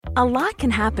A lot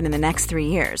can happen in the next 3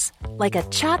 years. Like a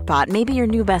chatbot may be your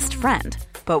new best friend.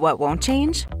 But what won't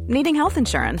change? Needing health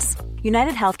insurance.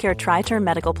 United Healthcare Tri-Term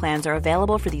Medical Plans are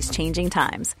available for these changing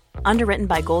times. Underwritten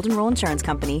by Golden Rule Insurance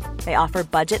Company, they offer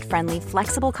budget-friendly,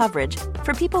 flexible coverage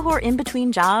for people who are in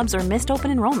between jobs or missed open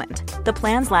enrollment. The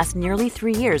plans last nearly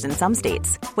 3 years in some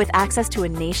states, with access to a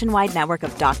nationwide network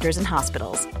of doctors and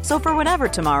hospitals. So for whatever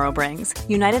tomorrow brings,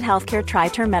 United Healthcare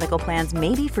Tri-Term Medical Plans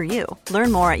may be for you.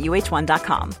 Learn more at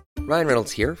uh1.com. Ryan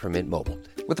Reynolds here from Mint Mobile.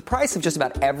 With the price of just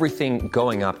about everything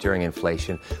going up during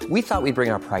inflation, we thought we'd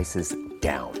bring our prices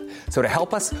down. So to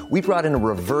help us, we brought in a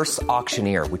reverse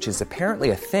auctioneer, which is apparently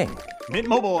a thing. Mint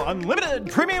Mobile Unlimited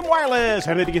Premium Wireless.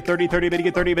 How to get 30, 30, bit to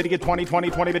get 30, bit to get 20,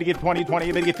 20, 20, bit to get 20,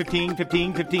 20, bit to get 15,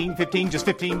 15, 15, 15, just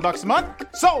 $15 a month?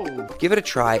 Sold! Give it a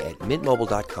try at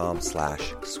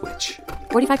mintmobile.com/switch.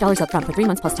 $45 up front for 3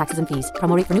 months plus taxes and fees.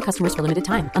 Promo rate for new customers for limited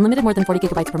time. Unlimited more than 40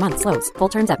 gigabytes per month. Slows full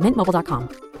terms at mintmobile.com.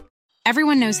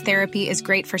 Everyone knows therapy is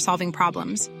great for solving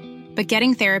problems. But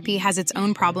getting therapy has its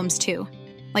own problems too.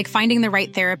 Like finding the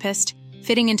right therapist,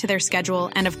 fitting into their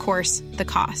schedule, and of course, the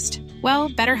cost. Well,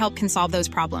 BetterHelp can solve those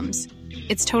problems.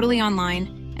 It's totally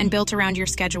online and built around your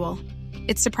schedule.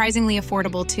 It's surprisingly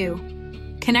affordable too.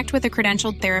 Connect with a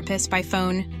credentialed therapist by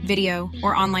phone, video,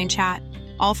 or online chat,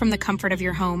 all from the comfort of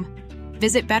your home.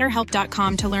 Visit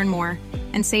BetterHelp.com to learn more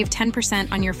and save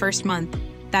 10% on your first month.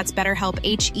 That's BetterHelp,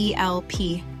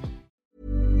 H-E-L-P.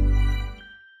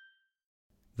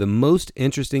 The most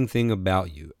interesting thing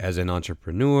about you as an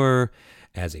entrepreneur,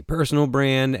 as a personal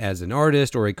brand, as an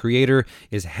artist or a creator,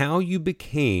 is how you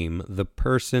became the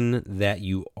person that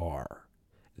you are.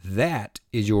 That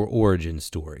is your origin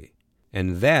story.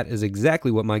 And that is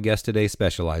exactly what my guest today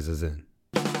specializes in.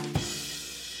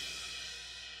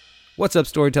 What's up,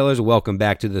 storytellers? Welcome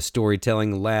back to the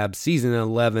Storytelling Lab, Season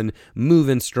 11,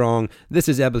 moving strong. This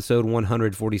is episode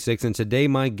 146, and today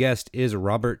my guest is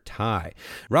Robert Tighe.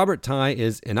 Robert Tighe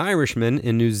is an Irishman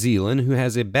in New Zealand who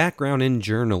has a background in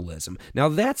journalism. Now,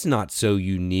 that's not so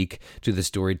unique to the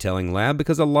Storytelling Lab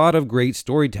because a lot of great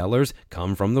storytellers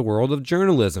come from the world of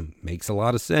journalism. Makes a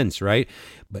lot of sense, right?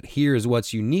 But here's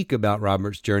what's unique about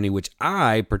Robert's journey, which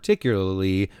I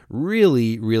particularly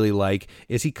really like,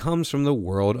 is he comes from the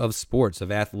world of sports,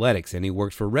 of athletics, and he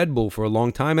worked for Red Bull for a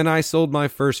long time, and I sold my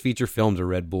first feature film to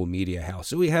Red Bull Media House.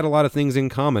 So we had a lot of things in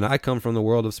common. I come from the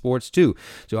world of sports too.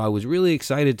 So I was really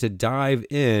excited to dive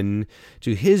in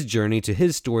to his journey, to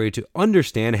his story, to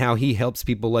understand how he helps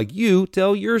people like you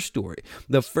tell your story.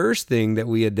 The first thing that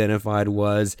we identified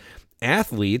was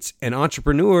athletes and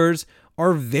entrepreneurs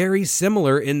are very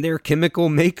similar in their chemical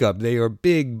makeup. They are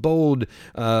big, bold,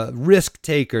 risk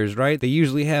takers, right? They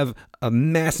usually have a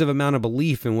massive amount of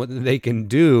belief in what they can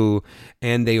do,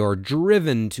 and they are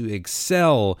driven to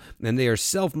excel, and they are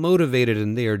self-motivated,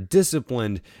 and they are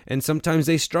disciplined, and sometimes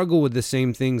they struggle with the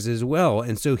same things as well.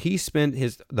 And so he spent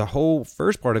the whole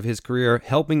first part of his career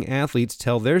helping athletes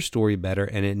tell their story better,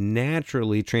 and it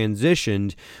naturally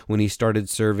transitioned when he started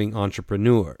serving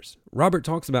entrepreneurs. Robert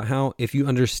talks about how if you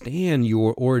understand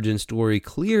your origin story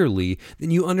clearly,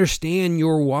 then you understand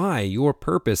your why, your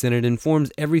purpose, and it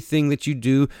informs everything that you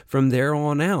do from there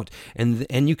on out.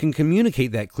 And you can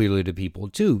communicate that clearly to people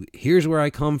too. Here's where I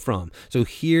come from. So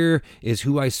here is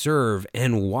who I serve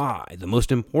and why. The most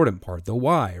important part, the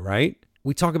why, right?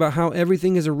 We talk about how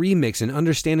everything is a remix and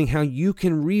understanding how you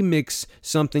can remix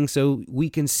something so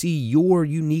we can see your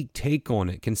unique take on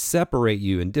it, can separate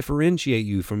you and differentiate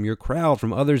you from your crowd,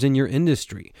 from others in your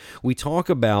industry. We talk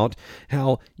about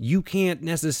how you can't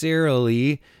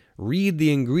necessarily read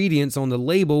the ingredients on the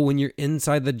label when you're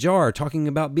inside the jar, talking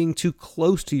about being too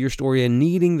close to your story and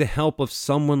needing the help of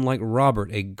someone like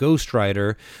Robert, a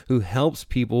ghostwriter who helps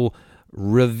people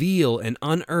reveal and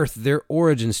unearth their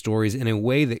origin stories in a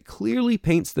way that clearly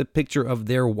paints the picture of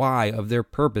their why, of their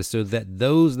purpose, so that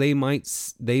those they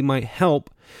might help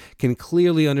can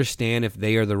clearly understand if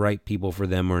they are the right people for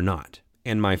them or not.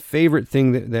 And my favorite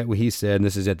thing that he said, and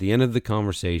this is at the end of the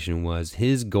conversation, was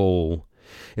his goal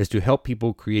is to help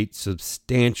people create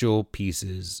substantial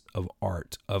pieces of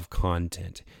art, of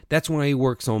content. That's why he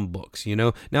works on books,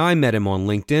 Now, I met him on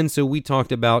LinkedIn, so we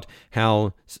talked about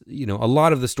how, a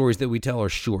lot of the stories that we tell are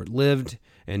short-lived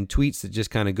and tweets that just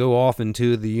kind of go off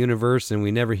into the universe and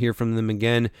we never hear from them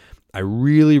again. I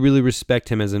really respect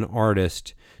him as an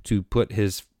artist to put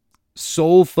his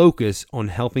sole focus on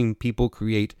helping people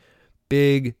create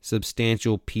big,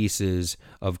 substantial pieces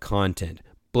of content.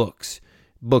 Books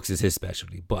is his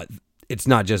specialty, but it's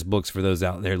not just books for those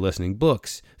out there listening.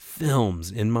 Books, films,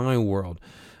 in my world,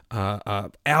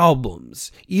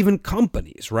 albums, even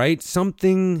companies, right?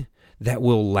 Something that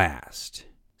will last.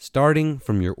 Starting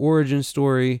from your origin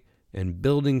story and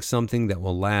building something that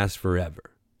will last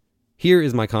forever. Here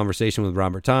is my conversation with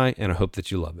Robert Tighe, and I hope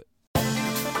that you love it.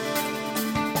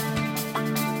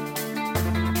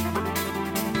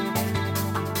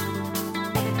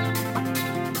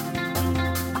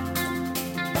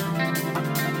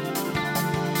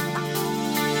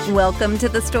 Welcome to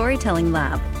the Storytelling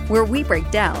Lab, where we break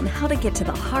down how to get to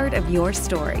the heart of your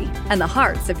story and the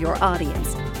hearts of your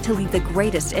audience to leave the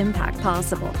greatest impact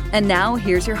possible. And now,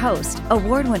 here's your host,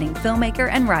 award-winning filmmaker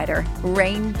and writer,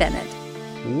 Rain Bennett.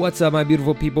 What's up, my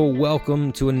beautiful people?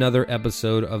 Welcome to another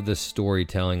episode of the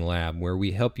Storytelling Lab, where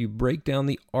we help you break down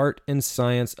the art and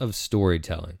science of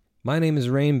storytelling. My name is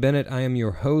Rain Bennett. I am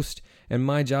your host, and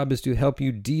my job is to help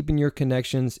you deepen your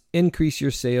connections, increase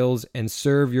your sales, and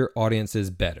serve your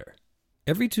audiences better.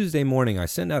 Every Tuesday morning, I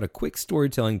send out a quick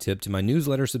storytelling tip to my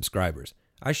newsletter subscribers.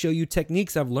 I show you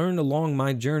techniques I've learned along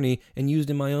my journey and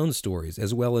used in my own stories,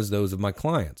 as well as those of my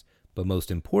clients. But most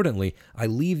importantly, I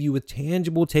leave you with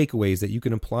tangible takeaways that you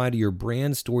can apply to your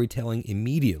brand storytelling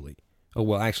immediately. Oh,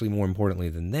 well, actually, more importantly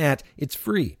than that, it's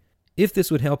free. If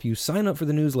this would help you, sign up for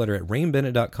the newsletter at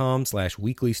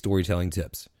rainbennett.com/weekly storytelling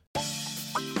tips.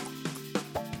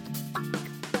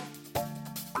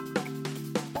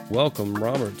 Welcome,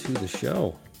 Robert, to the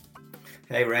show.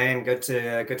 Hey, Rain. Good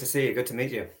to see you. Good to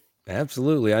meet you.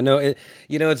 Absolutely. I know it.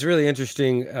 It's really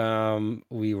interesting.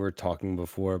 We were talking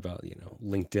before about,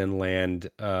 LinkedIn land.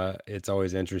 It's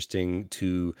always interesting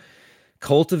to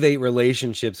cultivate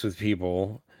relationships with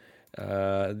people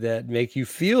that make you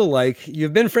feel like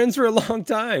you've been friends for a long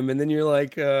time. And then you're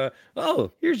like,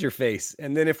 oh, here's your face.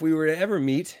 And then if we were to ever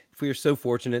meet, if we are so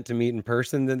fortunate to meet in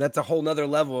person, then that's a whole nother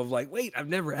level of like, wait, I've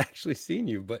never actually seen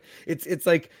you. But it's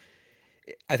like,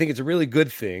 I think it's a really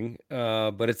good thing,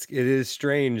 but it is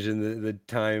strange in the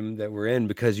time that we're in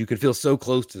because you can feel so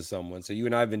close to someone. So you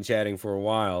and I have been chatting for a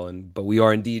while, but we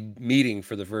are indeed meeting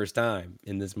for the first time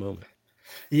in this moment.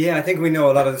 Yeah, I think we know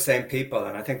a lot of the same people,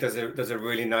 and I think there's a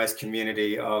really nice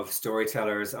community of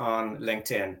storytellers on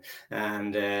LinkedIn,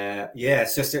 and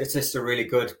it's just a really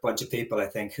good bunch of people, I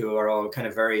think, who are all kind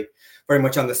of very very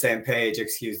much on the same page.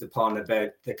 Excuse the pun, about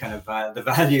the kind of the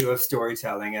value of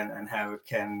storytelling and how it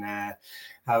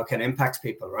can impact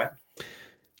people, right?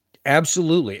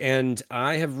 Absolutely. And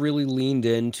I have really leaned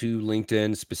into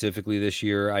LinkedIn specifically this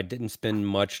year. I didn't spend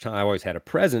much time. I always had a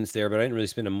presence there, but I didn't really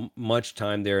spend much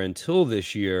time there until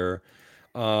this year.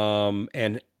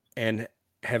 And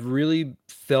have really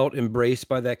felt embraced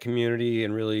by that community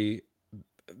and really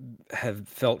have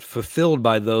felt fulfilled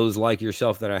by those like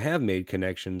yourself that I have made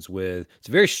connections with. It's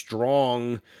a very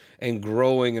strong and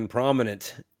growing and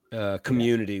prominent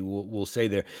community, we'll say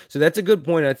there. So that's a good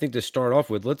point, I think, to start off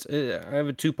with. I have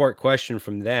a two-part question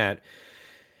from that.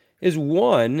 Is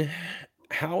one,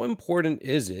 how important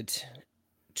is it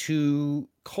to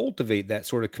cultivate that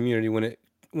sort of community when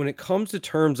it comes to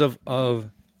terms of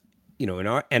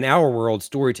in our world,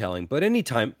 storytelling, but any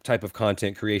type of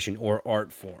content creation or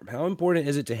art form? How important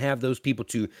is it to have those people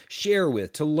to share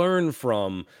with, to learn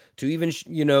from, to even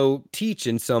teach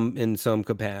in some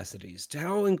capacities?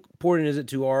 How important is it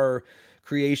to our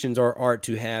creations, our art,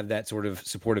 to have that sort of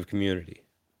supportive community?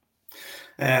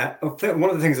 One of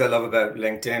the things I love about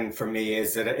LinkedIn for me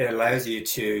is that it allows you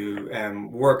to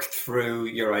work through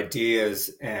your ideas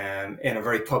in a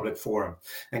very public forum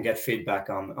and get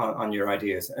feedback on your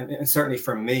ideas. And certainly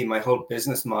for me, my whole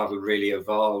business model really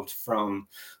evolved from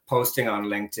posting on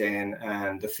LinkedIn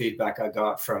and the feedback I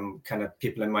got from kind of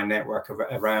people in my network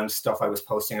around stuff I was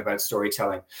posting about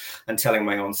storytelling and telling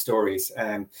my own stories.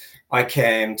 I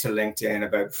came to LinkedIn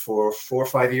about four or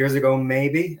 5 years ago,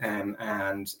 maybe,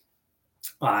 and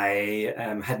I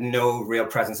had no real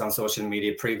presence on social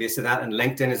media previous to that. And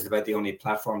LinkedIn is about the only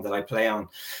platform that I play on,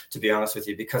 to be honest with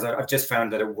you, because I've just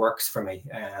found that it works for me.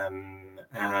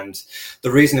 And the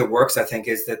reason it works, I think,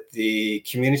 is that the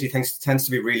community tends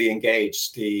to be really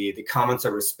engaged. The comments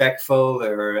are respectful. They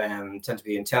tend to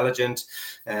be intelligent,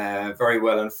 very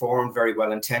well informed, very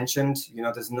well intentioned.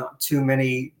 There's not too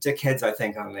many dickheads, I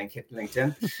think, on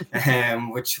LinkedIn,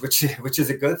 which is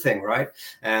a good thing, right?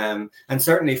 And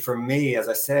certainly for me, as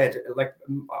I said, like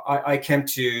I came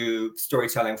to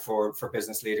storytelling for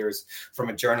business leaders from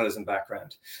a journalism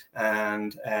background,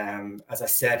 and as I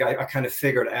said, I kind of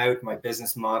figured out my business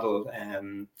model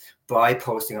by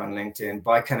posting on LinkedIn,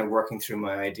 by kind of working through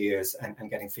my ideas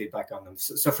and getting feedback on them.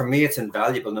 So for me, it's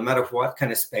invaluable, no matter what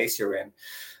kind of space you're in.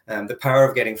 The power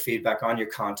of getting feedback on your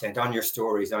content, on your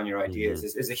stories, on your ideas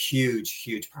is a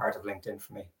huge part of LinkedIn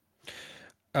for me.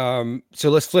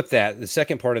 So let's flip that. The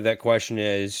second part of that question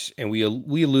is, and we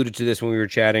alluded to this when we were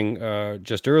chatting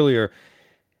just earlier,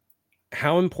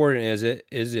 how important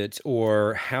is it,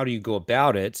 or how do you go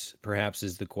about it, perhaps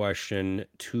is the question,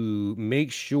 to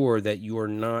make sure that you are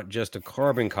not just a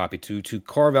carbon copy, to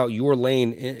carve out your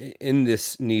lane in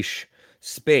this niche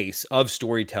space of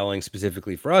storytelling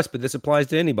specifically for us, but this applies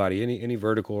to anybody, any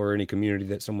vertical or any community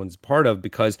that someone's part of,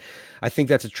 because I think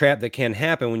that's a trap that can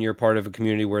happen when you're part of a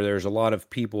community where there's a lot of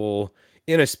people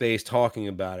in a space talking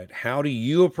about it. How do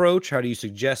you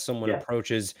suggest someone Yeah.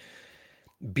 approaches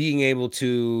being able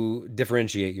to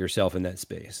differentiate yourself in that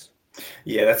space?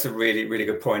 Yeah, that's a really, really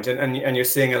good point. And you're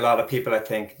seeing a lot of people, I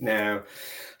think, now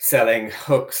selling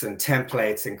hooks and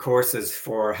templates and courses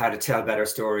for how to tell better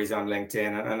stories on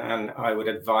LinkedIn. And I would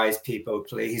advise people,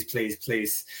 please, please,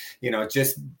 please,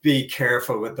 just be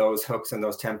careful with those hooks and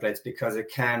those templates, because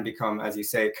it can become, as you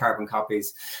say, carbon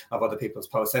copies of other people's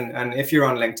posts. And if you're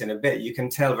on LinkedIn a bit, you can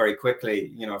tell very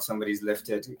quickly, if somebody's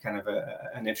lifted kind of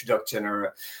an introduction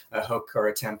or a hook or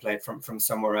a template from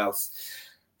somewhere else.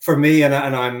 For me, and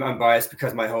I'm biased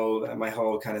because my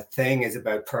whole kind of thing is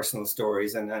about personal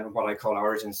stories and what I call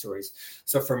origin stories.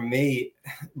 So for me,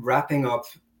 wrapping up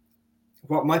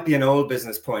what might be an old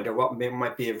business point, or what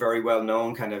might be a very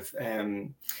well-known kind of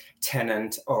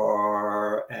tenant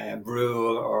or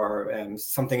rule, or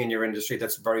something in your industry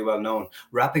that's very well known,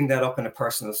 wrapping that up in a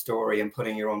personal story and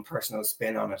putting your own personal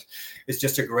spin on it is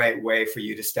just a great way for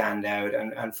you to stand out,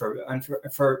 and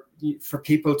for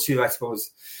people to, I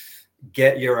suppose,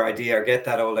 get your idea or get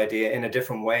that old idea in a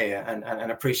different way,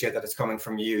 and appreciate that it's coming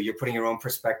from you. You're putting your own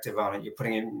perspective on it. You're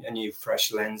putting a new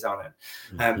fresh lens on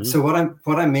it. So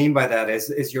what I mean by that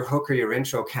is your hook or your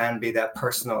intro can be that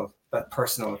personal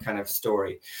kind of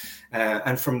story,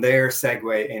 and from there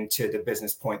segue into the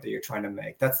business point that you're trying to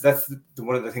make. That's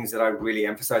one of the things that I really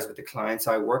emphasize with the clients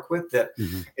I work with, that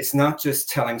it's not just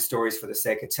telling stories for the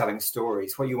sake of telling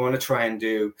stories. What you want to try and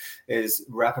do is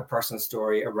wrap a personal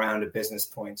story around a business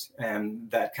point, and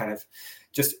that kind of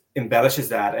just embellishes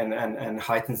that and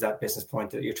heightens that business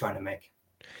point that you're trying to make.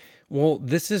 Well,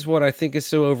 this is what I think is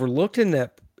so overlooked in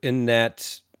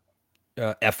that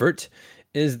effort,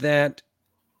 is that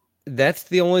that's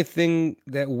the only thing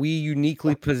that we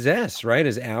uniquely possess, right?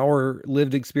 Is our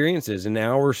lived experiences and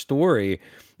our story.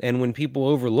 And when people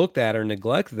overlook that or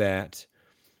neglect that,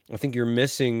 I think you're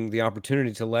missing the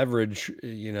opportunity to leverage,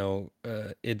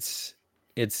 its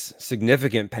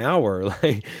significant power.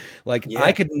 Like Yeah.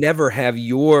 I could never have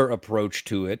your approach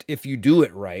to it if you do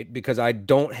it right, because I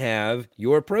don't have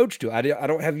your approach to it. I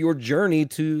don't have your journey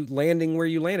to landing where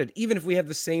you landed, even if we have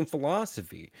the same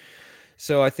philosophy.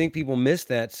 So I think people miss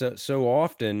that so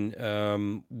often,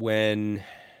 when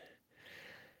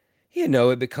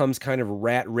it becomes kind of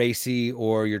rat racy,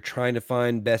 or you're trying to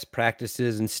find best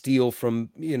practices and steal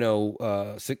from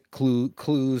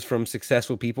clues from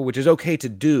successful people, which is okay to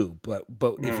do, but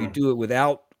if you do it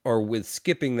without, or with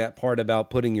skipping that part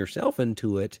about putting yourself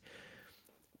into it,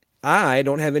 I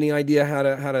don't have any idea how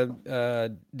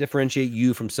to differentiate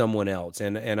you from someone else,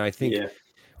 and I think. Yeah.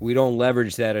 We don't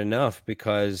leverage that enough,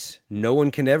 because no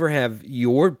one can ever have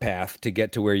your path to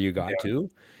get to where you got to,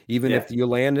 even if you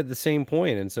land at the same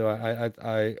point. And so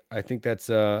I think that's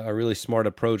a really smart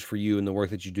approach for you in the work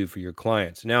that you do for your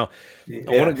clients. Now,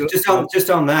 I want to go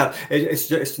just on that.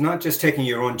 It's not just taking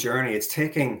your own journey. It's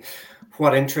taking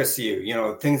what interests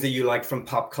you, things that you like from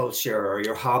pop culture or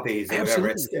your hobbies or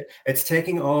whatever. It's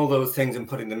taking all those things and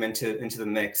putting them into the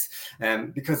mix.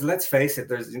 Because let's face it,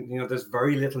 there's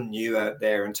very little new out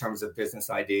there in terms of business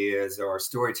ideas or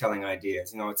storytelling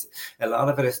ideas. It's a lot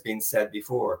of it has been said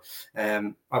before.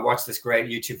 I watched this great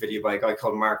YouTube video by a guy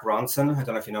called Mark Ronson. I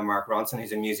don't know if you know Mark Ronson.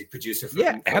 He's a music producer from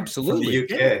the UK.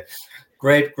 Yeah.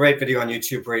 Great video on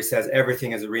YouTube where he says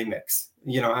everything is a remix,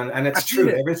 and it's true.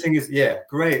 Everything is,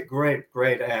 great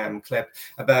clip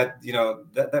about,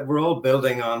 that we're all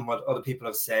building on what other people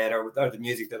have said, or the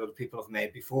music that other people have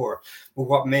made before. But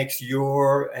what makes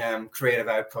your creative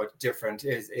output different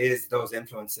is those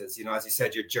influences, as you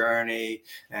said, your journey,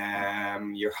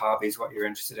 your hobbies, what you're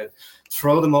interested in.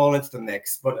 Throw them all into the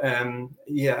mix, but and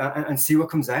see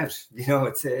what comes out.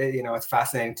 It's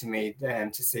fascinating to me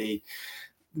to see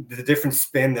the different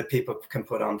spin that people can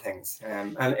put on things.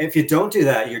 And if you don't do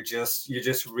that, you're just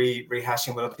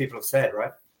rehashing what other people have said,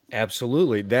 right?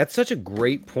 Absolutely. That's such a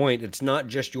great point. It's not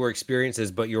just your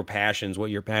experiences, but your passions,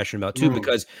 what you're passionate about too,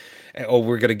 because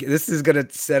this is going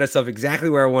to set us up exactly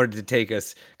where I wanted to take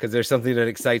us, because there's something that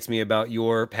excites me about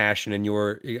your passion and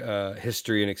your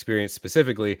history and experience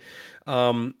specifically.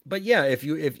 But yeah,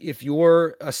 if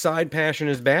your side passion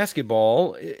is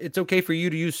basketball, it's okay for you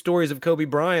to use stories of Kobe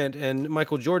Bryant and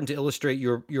Michael Jordan to illustrate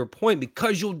your point,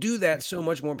 because you'll do that so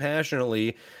much more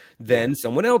passionately than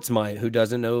someone else might, who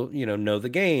doesn't know the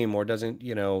game, or doesn't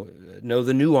know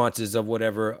the nuances of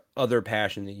whatever other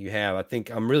passion that you have. I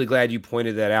think I'm really glad you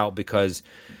pointed that out, because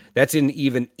that's an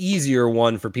even easier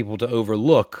one for people to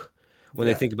overlook when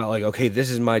they think about, like, okay, this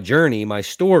is my journey, my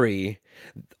story.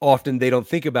 Often they don't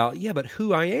think about, yeah, but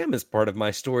who I am is part of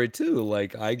my story too.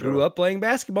 Like, I grew up playing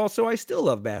basketball, so I still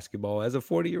love basketball as a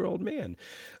 40-year-old man.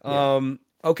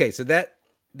 Okay, so that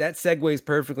segues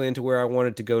perfectly into where I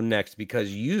wanted to go next,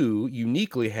 because you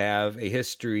uniquely have a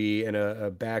history and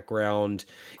a background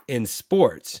in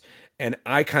sports. And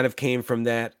I kind of came from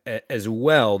that as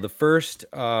well. The first,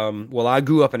 well, I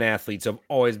grew up an athlete, so I've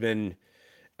always been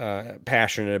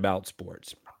passionate about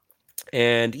sports.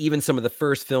 And even some of the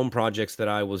first film projects that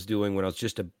I was doing when I was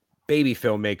just a baby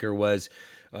filmmaker was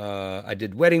I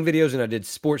did wedding videos, and I did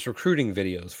sports recruiting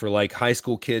videos for like high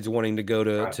school kids wanting to go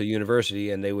to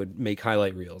university, and they would make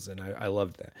highlight reels. And I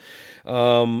loved that.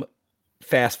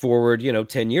 Fast forward,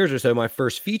 10 years or so, my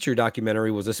first feature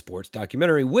documentary was a sports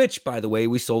documentary, which, by the way,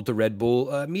 we sold to Red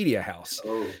Bull Media House.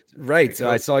 Oh, right. So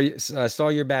I saw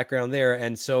your background there.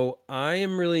 And so I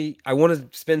want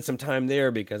to spend some time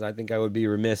there, because I think I would be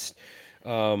remiss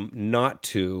not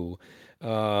to.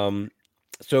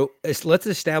 So let's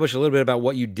establish a little bit about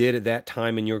what you did at that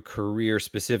time in your career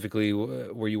specifically.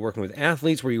 Were you working with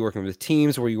athletes? Were you working with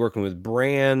teams? Were you working with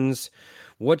brands?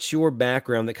 What's your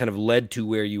background that kind of led to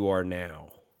where you are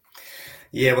now?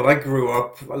 Yeah, well, I grew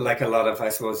up like a lot of, I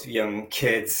suppose, young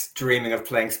kids dreaming of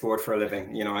playing sport for a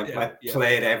living. I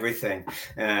played everything.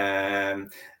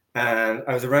 And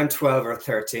I was around 12 or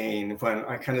 13 when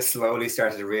I kind of slowly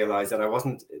started to realize that I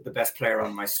wasn't the best player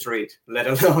on my street, let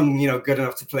alone, good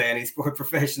enough to play any sport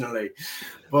professionally.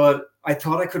 But I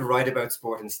thought I could write about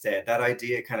sport instead. That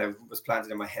idea kind of was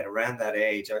planted in my head around that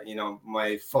age.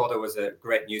 My father was a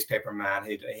great newspaper man.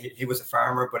 He was a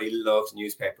farmer, but he loved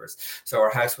newspapers. So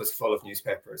our house was full of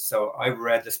newspapers. So I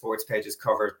read the sports pages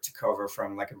cover to cover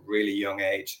from like a really young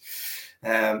age.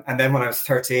 And then when I was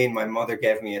 13, my mother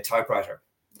gave me a typewriter.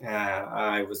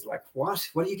 I was like, what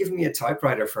are you giving me a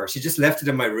typewriter for? She just left it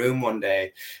in my room one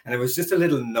day, and it was just a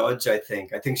little nudge. I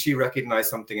think she recognized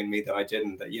something in me that I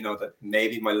didn't, that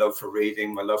maybe my love for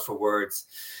reading, my love for words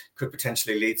could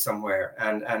potentially lead somewhere.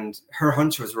 And her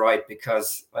hunch was right,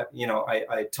 because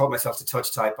I taught myself to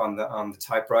touch type on the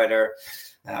typewriter.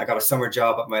 I got a summer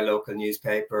job at my local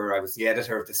newspaper. I was the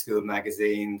editor of the school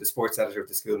magazine, the sports editor of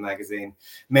the school magazine,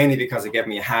 mainly because it gave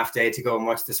me a half day to go and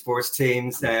watch the sports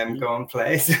teams go and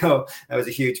play. So that was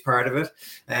a huge part of it.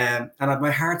 And I had my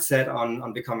heart set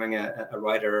on becoming a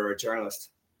writer or a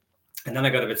journalist. And then I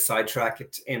got a bit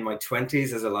sidetracked in my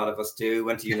 20s, as a lot of us do.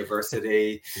 Went to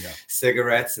university,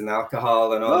 cigarettes and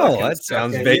alcohol and all that kind of stuff.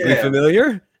 Sounds vaguely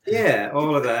familiar. Yeah,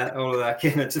 all of that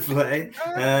came into play.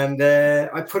 And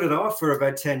I put it off for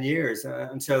about 10 years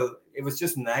until it was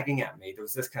just nagging at me. There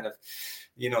was this kind of,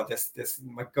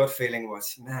 my gut feeling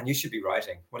was, man, you should be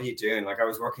writing. What are you doing? Like, I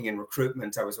was working in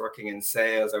recruitment, I was working in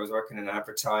sales, I was working in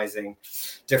advertising,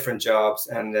 different jobs.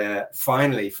 And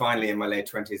finally, in my late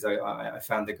 20s, I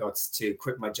found the guts to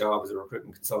quit my job as a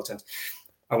recruitment consultant.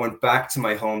 I went back to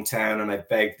my hometown and I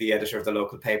begged the editor of the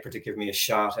local paper to give me a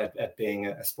shot at being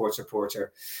a sports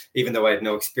reporter, even though I had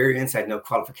no experience, I had no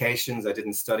qualifications, I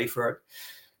didn't study for it.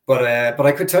 But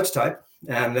I could touch type,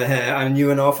 and I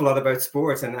knew an awful lot about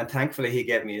sports, and thankfully he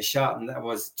gave me a shot, and that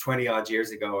was 20 odd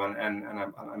years ago, and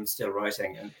I'm still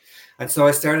writing. And so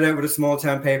I started out with a small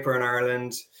town paper in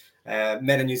Ireland,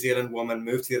 met a New Zealand woman,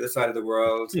 moved to the other side of the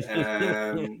world,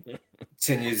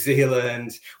 to New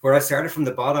Zealand, where I started from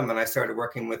the bottom, and I started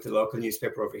working with the local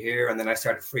newspaper over here, and then I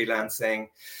started freelancing.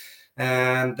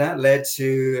 And that led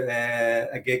to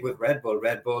a gig with Red Bull.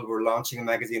 Red Bull were launching a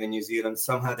magazine in New Zealand.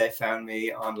 Somehow they found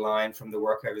me online from the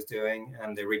work I was doing,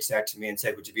 and they reached out to me and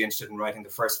said, would you be interested in writing the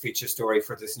first feature story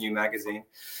for this new magazine?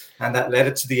 And that led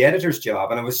it to the editor's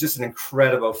job. And it was just an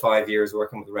incredible 5 years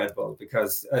working with Red Bull,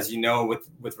 because, as you know,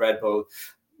 with Red Bull,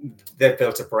 they've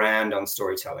built a brand on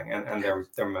storytelling, and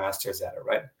they're masters at it,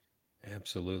 right?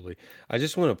 Absolutely. I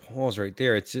just want to pause right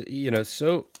there. It's,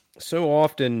 so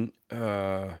often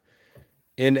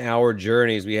in our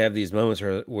journeys, we have these moments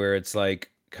where it's like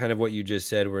kind of what you just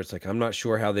said, where it's like, I'm not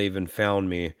sure how they even found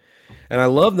me. And I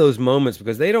love those moments,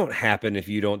 because they don't happen if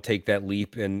you don't take that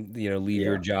leap and, leave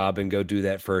your job and go do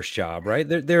that first job, right?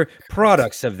 They're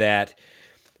products of that.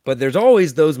 But there's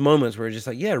always those moments where it's just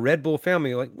like, yeah, Red Bull found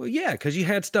me. Like, well, yeah, because you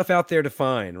had stuff out there to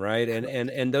find, right?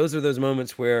 And those are those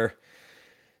moments where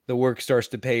the work starts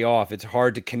to pay off. It's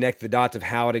hard to connect the dots of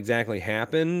how it exactly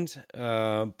happened,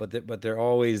 but they're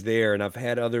always there. And I've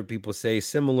had other people say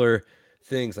similar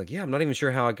things like, yeah, I'm not even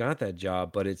sure how I got that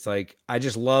job, but it's like, I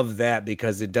just love that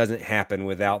because it doesn't happen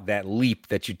without that leap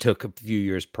that you took a few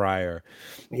years prior.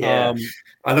 Yeah,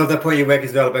 I love that point you make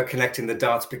as well about connecting the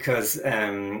dots, because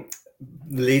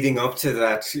leading up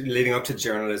to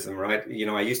journalism, right?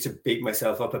 I used to beat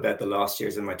myself up about the lost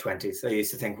years in my 20s. I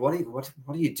used to think, what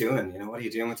are you doing? What are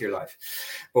you doing with your life?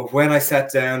 But when I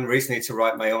sat down recently to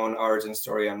write my own origin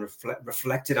story and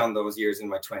reflected on those years in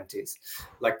my 20s,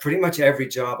 like pretty much every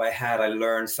job I had, I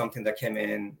learned something that came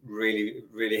in really,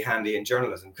 really handy in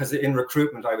journalism. Because in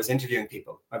recruitment, I was interviewing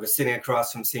people. I was sitting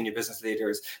across from senior business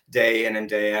leaders day in and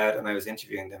day out, and I was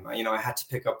interviewing them. I had to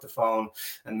pick up the phone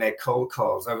and make cold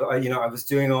calls. I was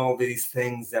doing all these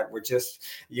things that were just,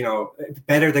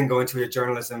 better than going to a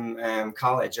journalism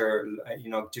college or,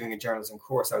 doing a journalism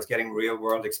course. I was getting real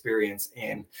world experience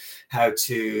in how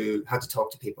to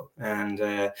talk to people. And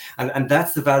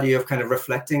that's the value of kind of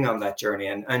reflecting on that journey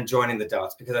and joining the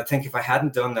dots. Because I think if I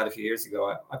hadn't done that a few years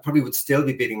ago, I probably would still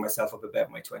be beating myself up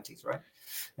about my 20s, right?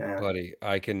 Buddy,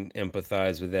 I can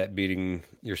empathize with that beating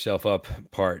yourself up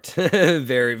part.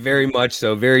 Very, very much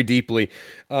so, very deeply.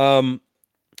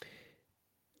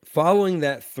 Following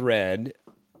that thread,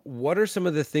 what are some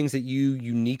of the things that you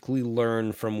uniquely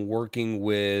learn from working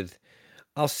with,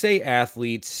 I'll say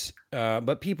athletes,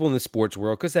 but people in the sports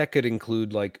world, because that could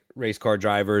include like race car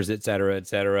drivers, et cetera, et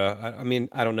cetera. I mean,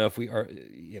 I don't know if we are,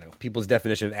 people's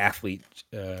definition of athlete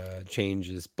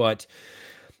changes, but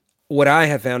what I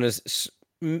have found is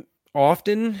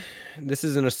often, this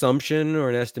is an assumption or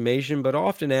an estimation, but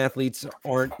often athletes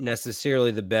aren't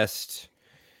necessarily the best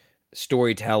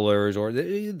storytellers, or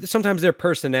sometimes they're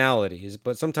personalities,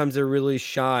 but sometimes they're really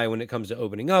shy when it comes to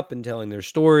opening up and telling their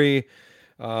story,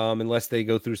 unless they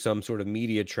go through some sort of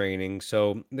media training.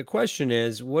 So the question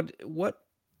is, what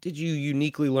did you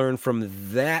uniquely learn from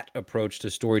that approach to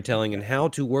storytelling and how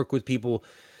to work with people?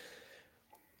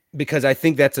 Because I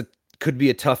think could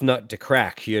be a tough nut to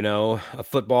crack, a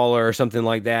footballer or something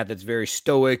like that that's very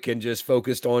stoic and just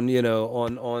focused on,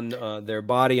 on their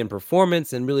body and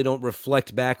performance, and really don't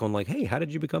reflect back on like, hey, how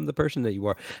did you become the person that you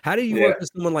are? How do you work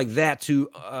with someone like that to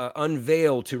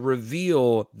unveil, to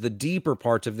reveal the deeper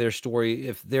parts of their story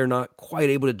if they're not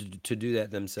quite able to do that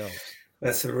themselves?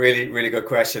 That's a really, really good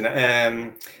question.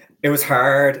 It was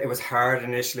hard. It was hard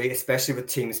initially, especially with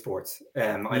team sports.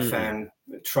 I found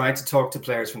trying to talk to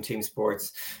players from team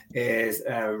sports is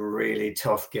a really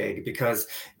tough gig, because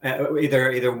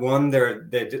either one, they're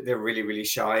really, really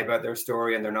shy about their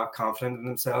story and they're not confident in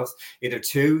themselves. Either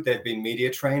two, they've been media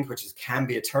trained, which can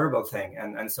be a terrible thing,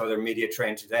 and so they're media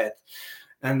trained to death.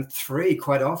 And three,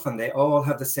 quite often, they all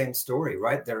have the same story,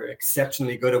 right? They're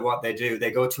exceptionally good at what they do. They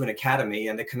go to an academy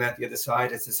and they come out the other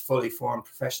side as this fully formed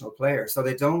professional player. So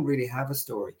they don't really have a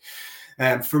story.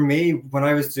 For me, when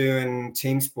I was doing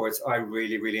team sports, I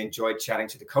really, really enjoyed chatting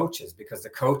to the coaches, because the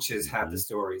coaches had the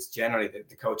stories. Generally,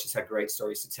 the coaches had great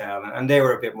stories to tell, and they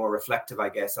were a bit more reflective, I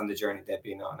guess, on the journey they'd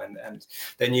been on, and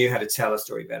they knew how to tell a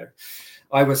story better.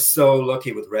 I was so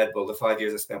lucky with Red Bull, the 5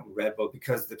 years I spent with Red Bull,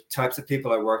 because the types of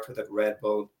people I worked with at Red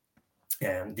Bull,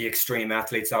 the extreme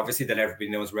athletes, obviously, that everybody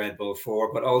knows Red Bull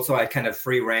for, but also I kind of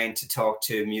free reign to talk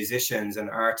to musicians and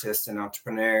artists and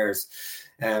entrepreneurs.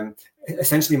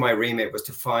 Essentially, my remit was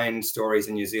to find stories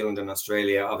in New Zealand and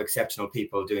Australia of exceptional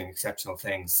people doing exceptional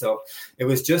things. So it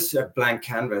was just a blank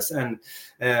canvas. And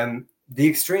the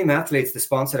extreme athletes, the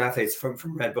sponsored athletes from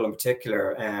Red Bull in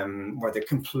particular, were the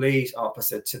complete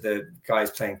opposite to the guys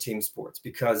playing team sports,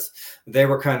 because they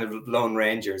were kind of lone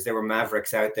rangers. They were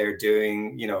mavericks out there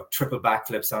doing, triple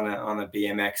backflips on a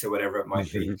BMX or whatever it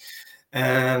might be.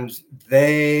 And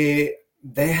they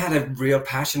had a real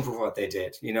passion for what they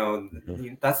did.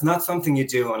 That's not something you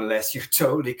do unless you're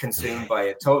totally consumed by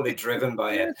it, totally driven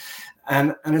by it.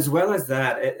 And as well as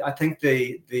that, I think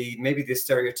the maybe the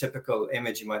stereotypical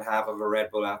image you might have of a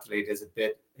Red Bull athlete is a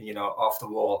bit, off the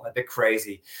wall, a bit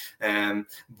crazy.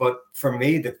 But for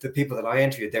me, the people that I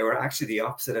interviewed, they were actually the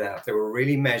opposite of that. They were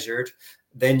really measured.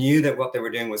 They knew that what they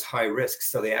were doing was high risk.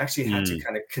 So they actually had to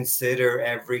kind of consider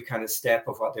every kind of step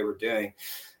of what they were doing.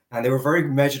 And they were very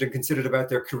measured and considered about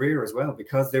their career as well,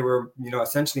 because they were,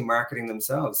 essentially marketing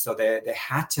themselves. So they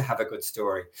had to have a good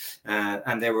story.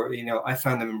 And they were, I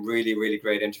found them really, really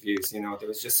great interviews. There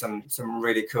was just some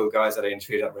really cool guys that I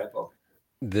interviewed at Red Bull.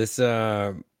 This,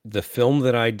 the film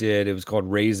that I did, it was called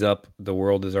Raise Up, The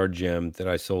World Is Our Gym, that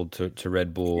I sold to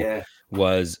Red Bull,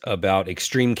 was about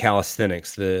extreme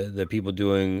calisthenics, the people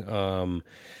doing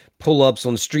pull-ups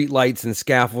on street lights and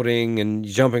scaffolding and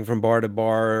jumping from bar to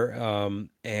bar,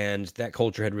 and that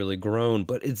culture had really grown.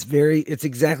 But it's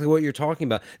exactly what you're talking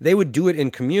about. They would do it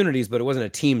in communities, but it wasn't a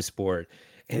team sport.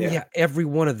 And yeah, every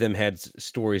one of them had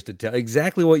stories to tell.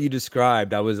 Exactly what you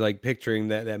described. I was like picturing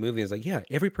that movie. I was like, yeah,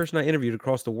 every person I interviewed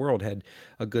across the world had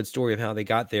a good story of how they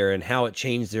got there and how it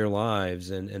changed their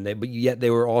lives. But yet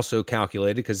they were also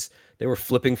calculated because they were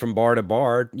flipping from bar to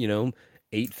bar,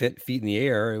 8 feet in the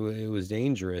air. It was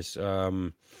dangerous.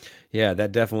 Yeah,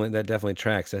 that definitely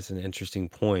tracks. That's an interesting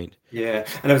point. Yeah,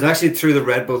 and it was actually through the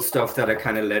Red Bull stuff that I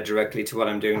kind of led directly to what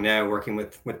I'm doing now, working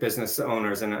with business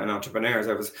owners and entrepreneurs.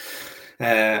 I was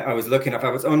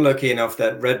unlucky enough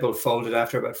that Red Bull folded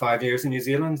after about 5 years in New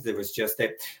Zealand. There was just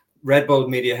Red Bull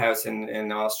Media House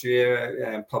in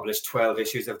Austria published 12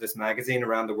 issues of this magazine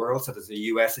around the world. So there's a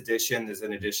US edition, there's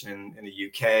an edition in the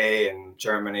UK and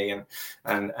Germany,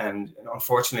 and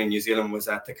unfortunately New Zealand was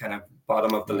at the kind of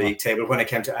bottom of the league table when it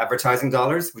came to advertising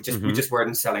dollars. We just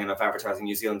weren't selling enough advertising.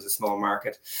 New Zealand's a small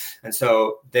market, and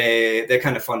so they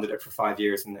kind of funded it for 5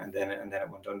 years, and then it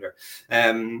went under.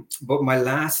 But my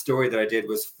last story that I did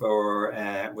was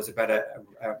about a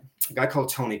guy called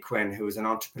Tony Quinn, who was an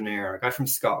entrepreneur, a guy from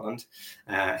Scotland.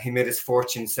 He made his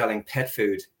fortune selling pet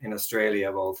food in Australia,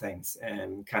 of all things,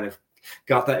 and kind of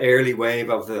got the early wave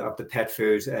of the pet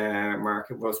food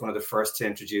market. Was one of the first to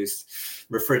introduce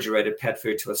refrigerated pet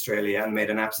food to Australia and made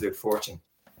an absolute fortune.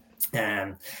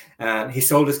 And he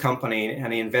sold his company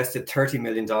and he invested $30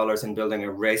 million in building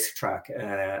a racetrack,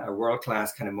 a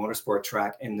world-class kind of motorsport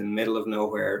track in the middle of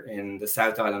nowhere in the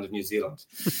South Island of New Zealand.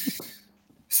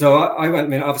 So I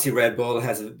went, obviously Red Bull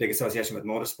has a big association with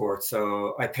motorsport.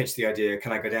 So I pitched the idea,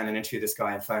 can I go down and interview this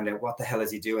guy and find out what the hell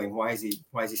is he doing? Why is he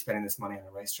spending this money on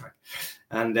a racetrack?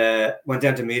 And went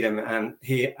down to meet him, and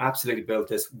he absolutely built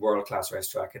this world-class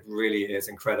racetrack. It really is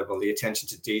incredible. The attention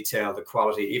to detail, the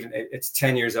quality, even it's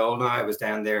 10 years old now. I was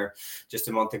down there just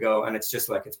a month ago, and it's just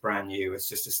like it's brand new. It's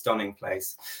just a stunning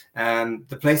place. And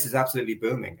the place is absolutely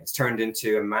booming. It's turned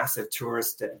into a massive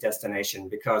tourist destination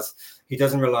because he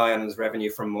doesn't rely on his revenue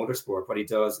from motorsport. What he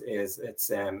does is it's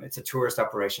a tourist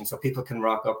operation, so people can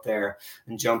rock up there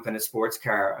and jump in a sports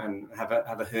car and have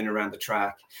a hoon around the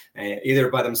track, either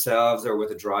by themselves or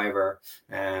with a driver.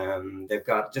 They've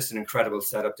got just an incredible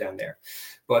setup down there.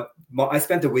 But I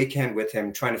spent the weekend with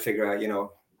him trying to figure out,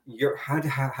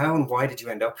 how and why did you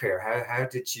end up here? How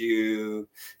did you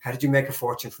make a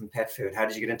fortune from pet food? How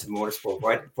did you get into motorsport?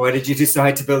 Why did you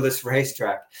decide to build this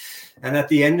racetrack? And at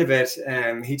the end of it,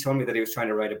 he told me that he was trying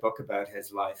to write a book about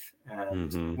his life.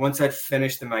 And once I'd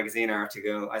finished the magazine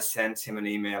article, I sent him an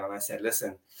email and I said,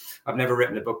 listen, I've never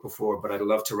written a book before, but I'd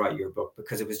love to write your book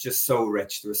because it was just so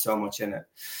rich. There was so much in it.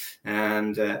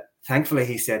 And thankfully,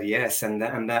 he said yes. And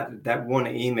that one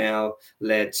email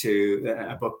led to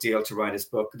a book deal to write his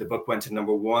book. The book went to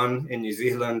 #1 in New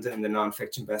Zealand in the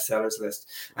nonfiction bestsellers list.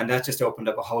 And that just opened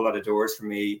up a whole lot of doors for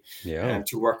me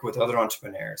to work with other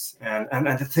entrepreneurs. And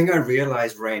the thing I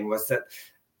realized, Rain, was that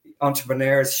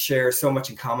entrepreneurs share so much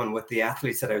in common with the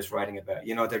athletes that I was writing about.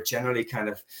 They're generally kind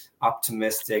of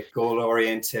optimistic,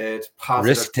 goal-oriented,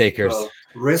 positive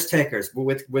risk takers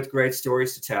with great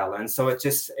stories to tell. And so it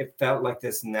felt like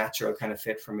this natural kind of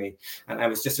fit for me. And it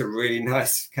was just a really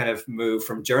nice kind of move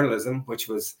from journalism, which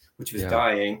was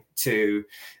dying, to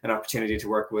an opportunity to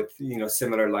work with,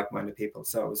 similar like-minded people.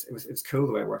 So it was cool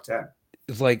the way it worked out.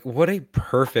 It's like, what a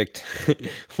perfect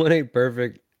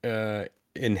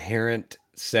inherent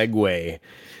segue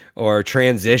or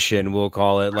transition, we'll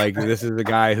call it. Like, this is a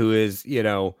guy who is,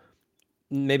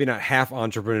 maybe not half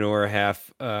entrepreneur,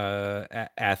 half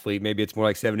athlete. Maybe it's more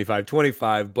like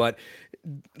 75-25, but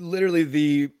literally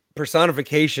the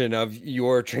personification of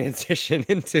your transition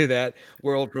into that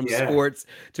world from sports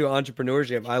to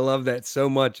entrepreneurship. I love that so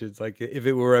much. It's like if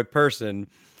it were a person,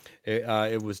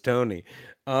 it was Tony.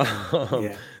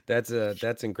 That's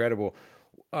incredible.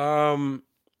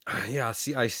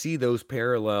 I see those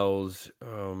parallels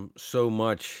so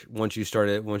much once you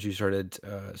started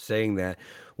saying that.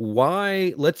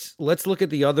 Why? Let's look at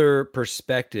the other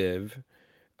perspective.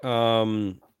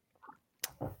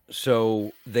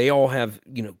 So they all have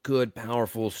good,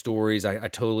 powerful stories. I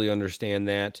totally understand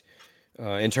that.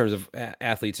 In terms of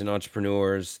athletes and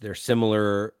entrepreneurs, they're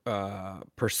similar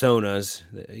personas.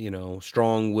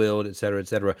 Strong-willed, et cetera, et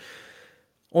cetera.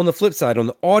 On the flip side, on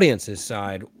the audience's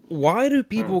side, why do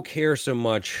people care so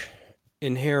much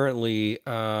inherently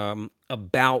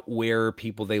about where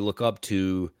people they look up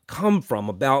to come from,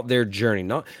 about their journey?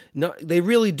 Not they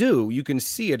really do. You can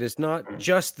see it. It's not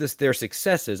just their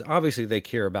successes. Obviously, they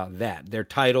care about that, their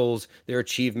titles, their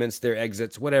achievements, their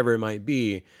exits, whatever it might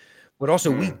be. But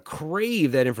also we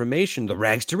crave that information, the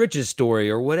rags to riches story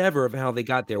or whatever of how they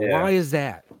got there. Yeah. Why is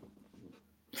that?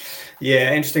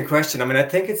 Yeah, interesting question. I mean, I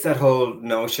think it's that whole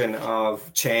notion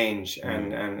of change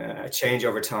and change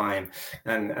over time,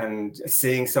 and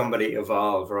seeing somebody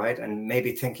evolve, right? And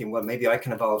maybe thinking, well, maybe I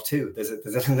can evolve too. There's a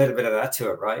little bit of that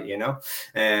to it, right? You know,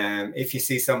 if you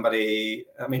see somebody,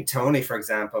 I mean, Tony, for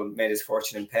example, made his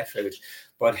fortune in pet food,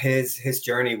 but his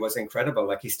journey was incredible.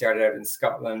 Like, he started out in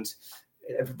Scotland,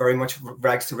 very much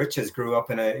rags to riches, grew up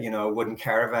in a wooden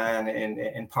caravan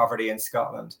in poverty in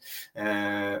Scotland,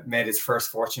 made his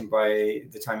first fortune by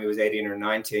the time he was 18 or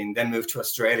 19, then moved to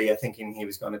Australia thinking he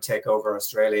was going to take over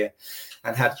Australia,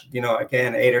 and had,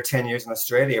 again, 8 or 10 years in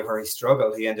Australia where he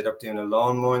struggled. He ended up doing a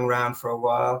lawn mowing round for a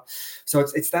while. So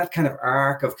it's that kind of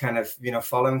arc of kind of,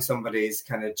 following somebody's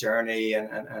kind of journey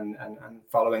and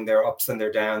following their ups and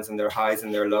their downs and their highs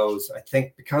and their lows. I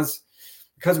think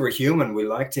because we're human, we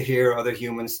like to hear other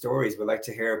human stories. We like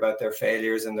to hear about their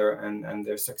failures and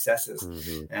their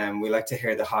successes. And we like to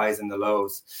hear the highs and the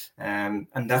lows. And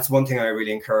that's one thing I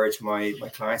really encourage my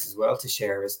clients as well to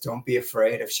share, is don't be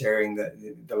afraid of sharing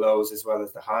the lows as well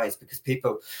as the highs, because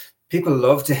people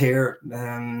love to hear,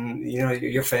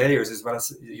 your failures as well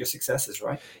as your successes,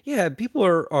 right? Yeah, people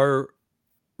are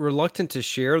reluctant to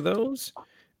share those.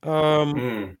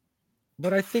 But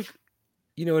I think,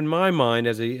 in my mind,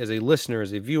 as a listener,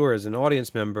 as a viewer, as an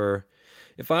audience member,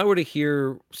 if I were to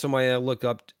hear somebody I look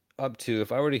up to,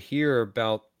 if I were to hear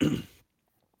about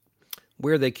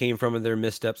where they came from and their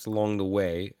missteps along the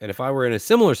way, and if I were in a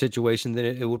similar situation, then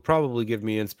it would probably give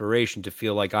me inspiration to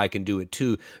feel like I can do it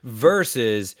too,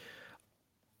 versus,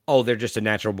 oh, they're just a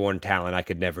natural born talent, I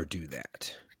could never do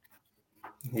that.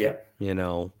 Yeah.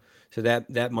 So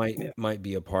that might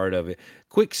be a part of it.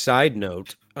 Quick side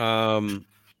note,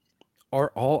 are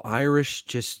all Irish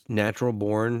just natural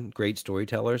born great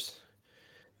storytellers?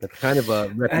 That's kind of a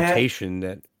reputation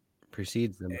that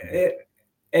precedes them. It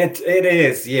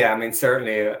is, yeah. I mean,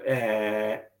 certainly,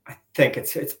 I think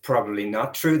it's probably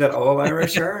not true that all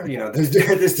Irish are. There's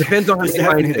depends on how many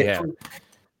clients they have.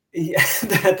 Yeah,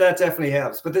 that definitely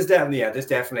helps. But there's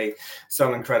definitely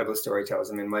some incredible storytellers.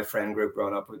 I mean, my friend group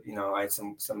growing up, I had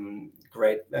some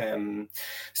great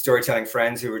storytelling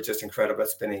friends who were just incredible at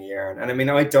spinning yarn. And I mean,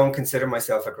 I don't consider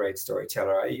myself a great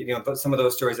storyteller. But some of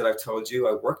those stories that I've told you,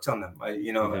 I worked on them.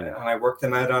 And I worked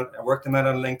them out on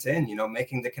LinkedIn.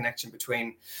 Making the connection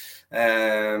between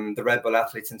the Red Bull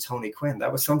athletes and Tony Quinn.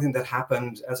 That was something that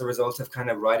happened as a result of kind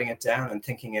of writing it down and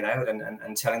thinking it out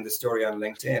and telling the story on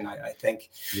LinkedIn. I think,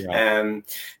 and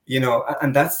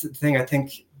that's the thing. I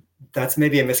think that's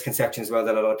maybe a misconception as well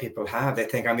that a lot of people have. They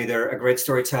think I'm either a great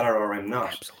storyteller or I'm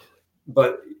not. Absolutely.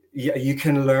 But you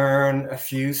can learn a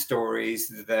few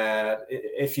stories that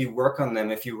if you work on them,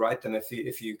 if you write them,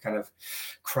 if you kind of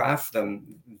craft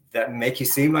them, that make you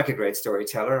seem like a great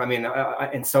storyteller. I mean,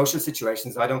 in social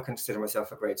situations, I don't consider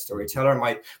myself a great storyteller.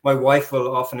 My wife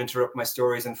will often interrupt my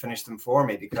stories and finish them for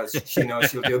me because she knows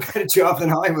she'll do a better job than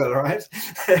I will, right?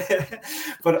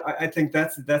 But I think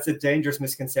that's a dangerous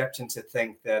misconception to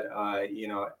think that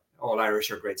all Irish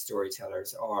are great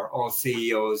storytellers, or all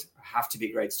CEOs have to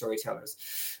be great storytellers.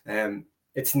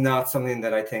 It's not something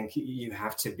that I think you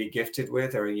have to be gifted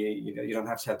with, or you don't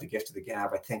have to have the gift of the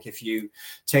gab. I think if you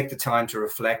take the time to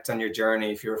reflect on your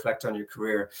journey, if you reflect on your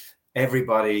career,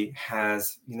 everybody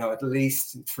has, at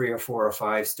least 3 or 4 or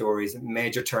 5 stories,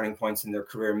 major turning points in their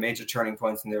career, major turning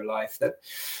points in their life, that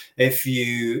if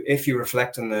you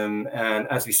reflect on them, and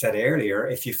as we said earlier,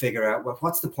 if you figure out, well,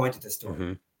 what's the point of this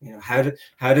story? How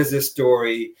does this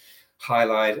story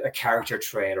highlight a character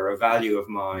trait or a value of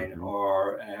mine,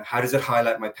 or how does it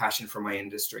highlight my passion for my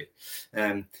industry,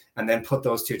 and then put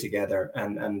those two together,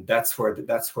 and that's where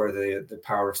the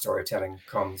power of storytelling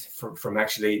comes from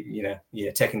actually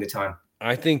taking the time.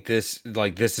 I think this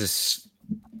is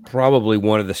probably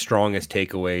one of the strongest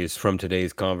takeaways from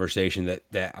today's conversation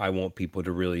that I want people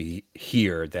to really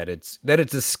hear, that it's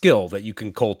a skill that you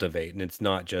can cultivate, and it's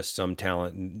not just some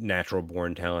talent, natural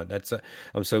born talent.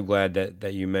 I'm so glad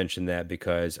that you mentioned that,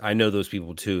 because I know those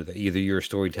people too, that either you're a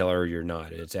storyteller or you're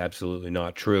not. It's absolutely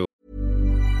not true.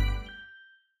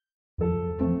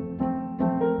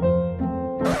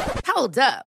 Hold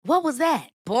up. What was that?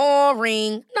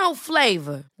 Boring. No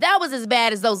flavor. That was as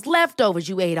bad as those leftovers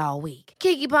you ate all week.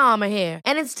 Keke Palmer here.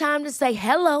 And it's time to say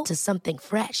hello to something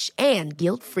fresh and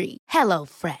guilt-free. Hello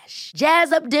Fresh.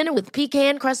 Jazz up dinner with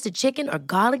pecan-crusted chicken or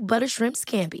garlic butter shrimp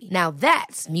scampi. Now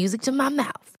that's music to my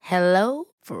mouth. Hello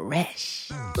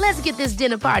Fresh. Let's get this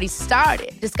dinner party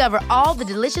started. Discover all the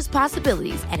delicious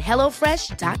possibilities at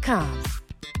HelloFresh.com.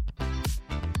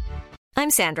 I'm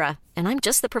Sandra, and I'm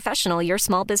just the professional your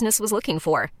small business was looking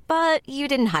for. But you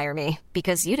didn't hire me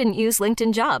because you didn't use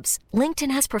LinkedIn Jobs.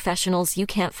 LinkedIn has professionals you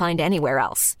can't find anywhere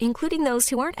else, including those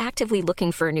who aren't actively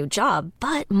looking for a new job,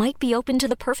 but might be open to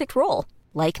the perfect role,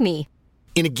 like me.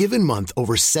 In a given month,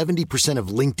 over 70% of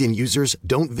LinkedIn users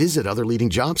don't visit other leading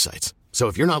job sites. So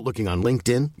if you're not looking on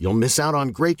LinkedIn, you'll miss out on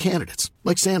great candidates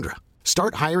like Sandra.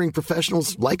 Start hiring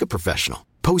professionals like a professional.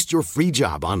 Post your free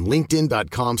job on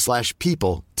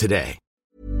linkedin.com/people today.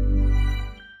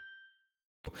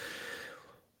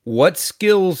 What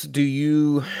skills do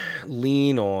you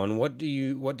lean on? What did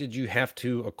you have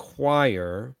to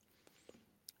acquire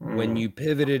when you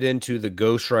pivoted into the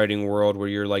ghostwriting world, where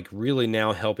you're like really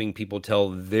now helping people tell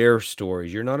their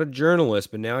stories? You're not a journalist,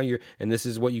 but now and this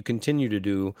is what you continue to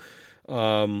do.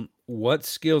 What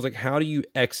skills, like how do you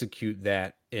execute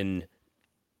that in,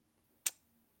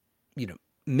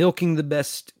 milking the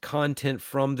best content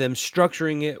from them,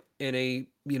 structuring it in a,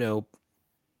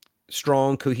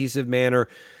 strong, cohesive manner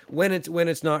when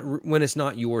it's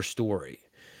not your story?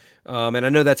 And I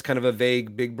know that's kind of a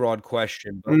vague, big, broad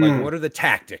question, but like, what are the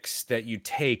tactics that you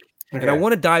take? And I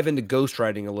want to dive into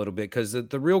ghostwriting a little bit, because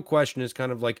the real question is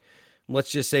kind of like,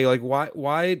 let's just say, like,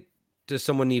 why does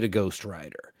someone need a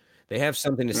ghostwriter? They have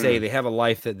something to say. They have a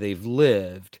life that they've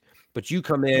lived, but you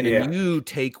come in and you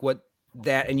take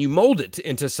that and you mold it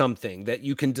into something that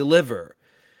you can deliver.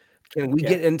 Can we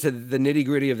get into the nitty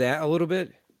gritty of that a little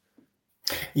bit?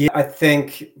 Yeah, I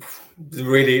think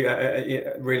really,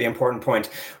 really important point.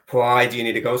 Why do you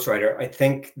need a ghostwriter? I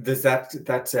think there's that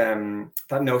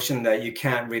notion that you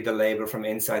can't read the label from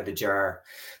inside the jar,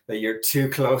 that you're too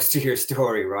close to your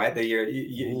story, right? That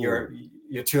you're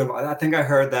too. I think I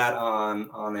heard that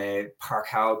on a Park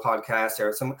Howell podcast,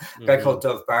 or some guy called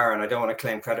Dove Barron. I don't want to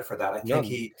claim credit for that. I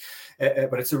think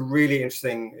but it's a really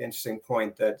interesting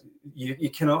point, that you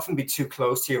can often be too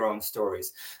close to your own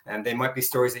stories, and they might be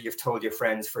stories that you've told your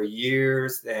friends for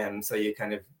years, and so you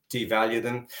kind of devalue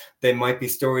them. They might be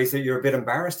stories that you're a bit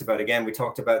embarrassed about. Again, we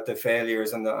talked about the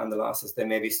failures and the losses. They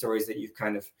may be stories that you've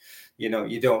kind of,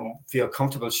 you don't feel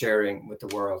comfortable sharing with the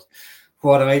world.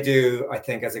 What I do, I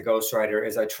think, as a ghostwriter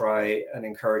is I try and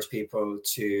encourage people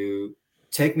to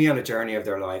take me on a journey of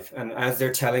their life. And as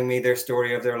they're telling me their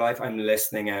story of their life, I'm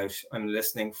listening out. I'm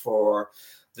listening for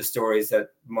the stories that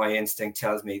my instinct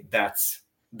tells me that's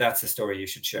a story you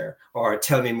should share, or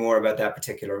tell me more about that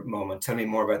particular moment, tell me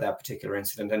more about that particular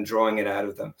incident, and drawing it out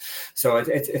of them. So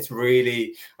it's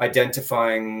really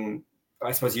identifying,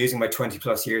 I suppose, using my 20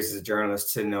 plus years as a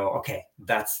journalist to know, okay,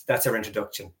 that's our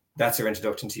introduction. That's your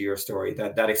introduction to your story.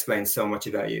 That explains so much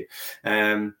about you.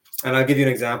 And I'll give you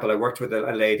an example. I worked with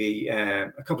a lady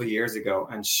a couple of years ago,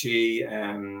 and she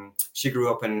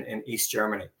grew up in East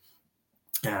Germany.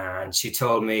 And she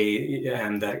told me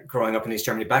that growing up in East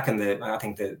Germany back in the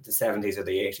 70s or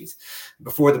the 80s,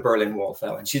 before the Berlin Wall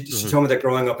fell. And she told me that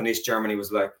growing up in East Germany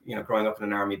was like, growing up in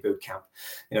an army boot camp.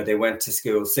 They went to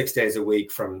school 6 days a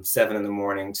week from 7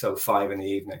 a.m. till 5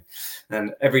 p.m.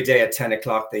 And every day at 10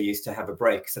 o'clock, they used to have a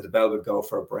break. So the bell would go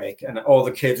for a break, and all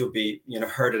the kids would be,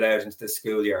 herded out into the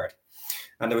schoolyard.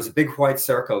 And there was a big white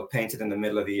circle painted in the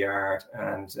middle of the yard.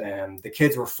 And the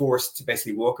kids were forced to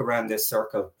basically walk around this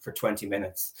circle for 20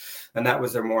 minutes. And that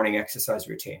was their morning exercise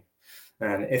routine.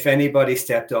 And if anybody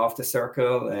stepped off the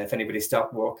circle, if anybody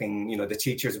stopped walking, the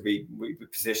teachers would be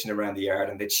positioned around the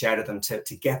yard, and they'd shout at them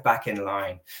to get back in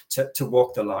line, to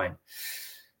walk the line.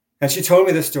 And she told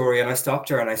me the story, and I stopped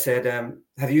her and I said,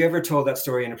 have you ever told that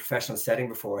story in a professional setting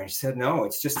before? And she said, no,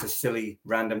 it's just a silly,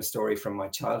 random story from my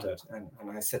childhood. And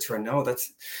I said to her, no,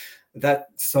 that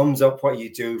sums up what you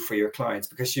do for your clients,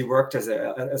 because she worked as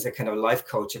a kind of life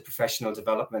coach, a professional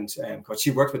development coach.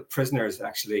 She worked with prisoners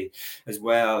actually as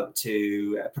well,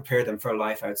 to prepare them for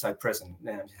life outside prison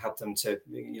and help them to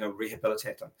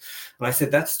rehabilitate them. And I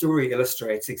said, that story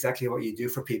illustrates exactly what you do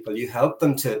for people. You help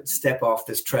them to step off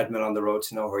this treadmill on the road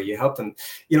to nowhere. You help them,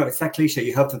 it's that cliche,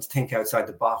 you help them to think outside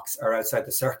the box, or outside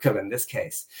the circle in this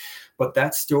case. But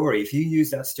that story, if you use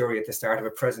that story at the start of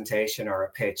a presentation or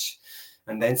a pitch,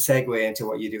 and then segue into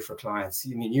what you do for clients,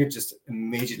 you're just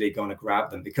immediately going to grab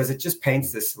them, because it just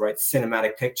paints this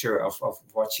cinematic picture of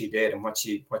what she did, and what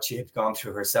she had gone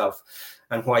through herself,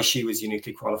 and why she was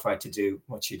uniquely qualified to do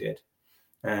what she did.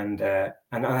 And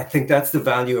I think that's the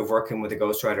value of working with a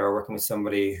ghostwriter, or working with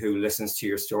somebody who listens to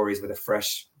your stories with a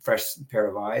fresh pair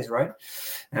of eyes, right?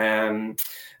 And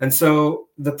so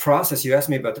the process, you asked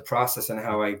me about the process and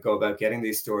how I go about getting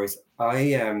these stories.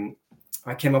 I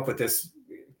came up with this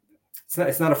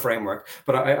it's not a framework,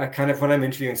 but I kind of, when I'm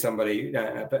interviewing somebody,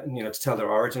 to tell their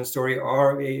origin story,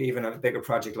 or even a bigger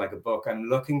project like a book, I'm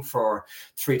looking for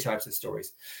three types of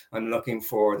stories. I'm looking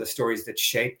for the stories that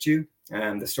shaped you,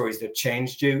 and the stories that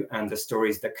changed you, and the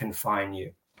stories that confine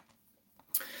you.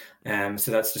 So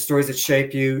that's the stories that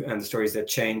shape you, and the stories that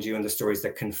change you, and the stories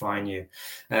that confine you.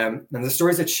 And the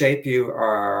stories that shape you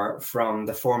are from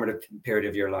the formative period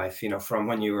of your life, from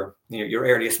when you were, your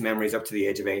earliest memories up to the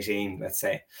age of 18, let's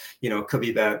say. It could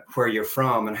be about where you're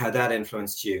from and how that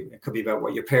influenced you. It could be about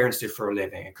what your parents did for a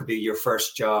living. It could be your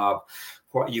first job,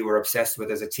 what you were obsessed with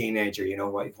as a teenager,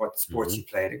 what sports you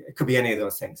played. It could be any of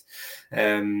those things.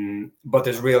 But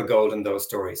there's real gold in those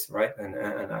stories, right?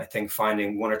 And I think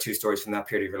finding one or two stories from that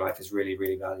period of your life is really,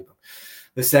 really valuable.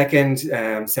 The second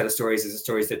set of stories is the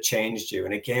stories that changed you.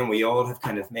 And again, we all have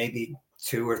kind of maybe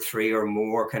 2 or 3 or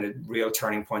more kind of real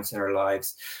turning points in our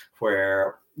lives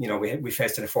where, we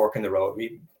faced a fork in the road.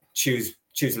 We choose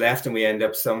left and we end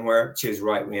up somewhere, choose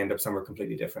right, we end up somewhere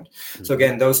completely different. So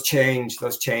again, those change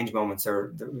moments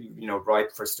are,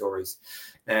 ripe for stories.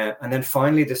 And then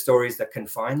finally, the stories that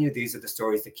confine you, these are the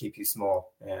stories that keep you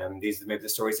small. These are maybe the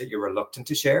stories that you're reluctant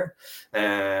to share.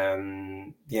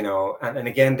 And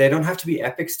again, they don't have to be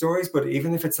epic stories, but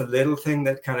even if it's a little thing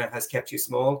that kind of has kept you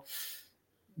small,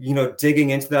 digging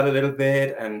into that a little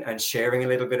bit and sharing a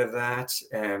little bit of that.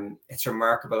 It's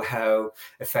remarkable how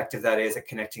effective that is at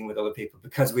connecting with other people,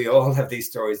 because we all have these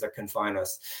stories that confine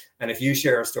us. And if you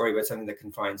share a story about something that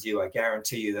confines you, I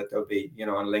guarantee you that there'll be,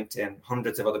 on LinkedIn,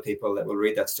 hundreds of other people that will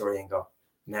read that story and go,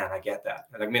 man, I get that.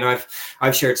 And I mean,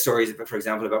 I've shared stories, for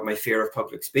example, about my fear of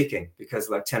public speaking, because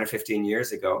like 10 or 15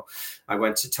 years ago, I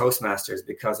went to Toastmasters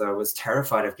because I was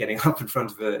terrified of getting up in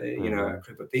front of a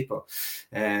group of people.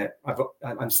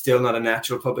 I'm still not a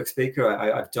natural public speaker.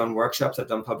 I've done workshops, I've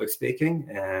done public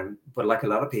speaking, but like a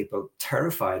lot of people,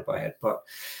 terrified by it. But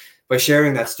by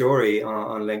sharing that story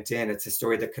on LinkedIn, it's a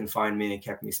story that confined me and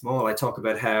kept me small. I talk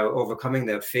about how overcoming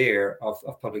that fear of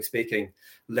public speaking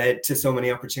led to so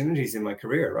many opportunities in my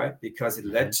career, right? Because it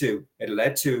led to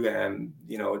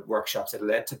workshops, it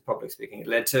led to public speaking, it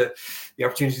led to the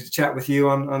opportunity to chat with you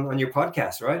on your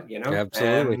podcast, right?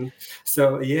 Absolutely.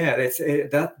 So yeah,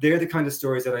 they're the kind of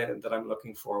stories that I'm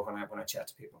looking for when I chat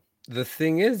to people. The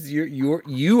thing is,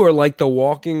 you are like the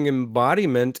walking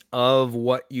embodiment of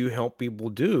what you help people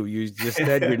do. You just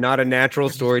said you're not a natural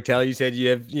storyteller. You said you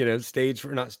have,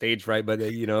 not stage fright, but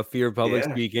a fear of public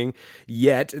speaking.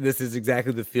 Yet this is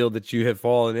exactly the field that you have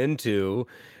fallen into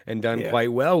and done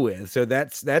quite well with. So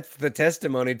that's the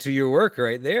testimony to your work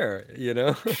right there.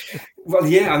 Well,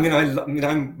 yeah. I mean,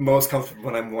 I'm most comfortable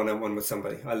when I'm one-on-one with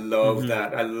somebody. I love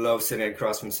that. I love sitting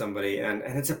across from somebody, and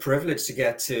it's a privilege to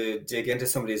get to dig into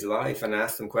somebody's life and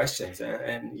ask them questions.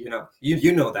 And you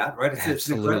know that, right? It's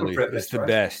an incredible privilege. It's the right?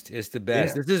 best. It's the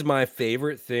best. Yeah. This is my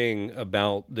favorite thing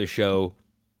about the show,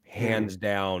 hands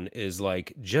down, is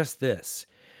like just this.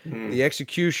 The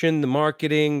execution, the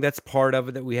marketing, that's part of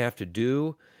it that we have to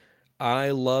do.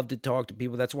 I love to talk to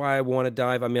people. That's why I want to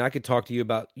dive. I mean, I could talk to you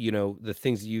about, the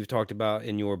things that you've talked about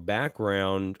in your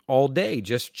background all day,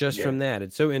 just from that.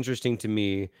 It's so interesting to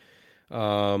me.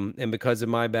 And because of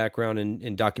my background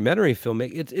in documentary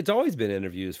filmmaking, it's always been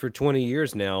interviews for 20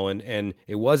 years now. And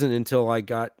it wasn't until I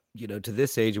got, to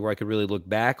this age where I could really look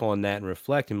back on that and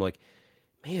reflect and be like,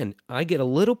 man, I get a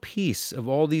little piece of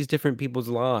all these different people's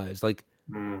lives. Like,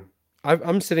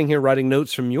 I'm sitting here writing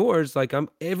notes from yours. Like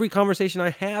every conversation I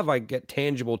have, I get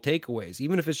tangible takeaways,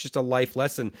 even if it's just a life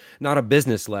lesson, not a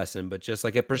business lesson, but just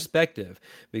like a perspective.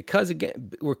 Because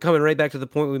again, we're coming right back to the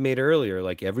point we made earlier.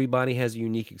 Like everybody has a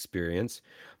unique experience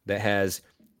that has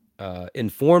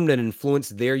informed and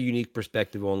influenced their unique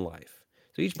perspective on life.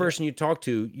 So each person you talk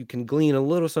to, you can glean a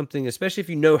little something, especially if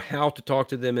you know how to talk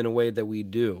to them in a way that we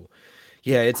do.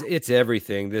 Yeah, it's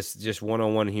everything. This just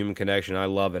one-on-one human connection. I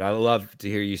love it. I love to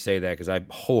hear you say that because I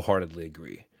wholeheartedly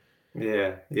agree.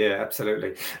 Yeah,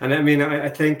 absolutely. And I mean, I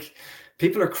think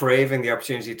people are craving the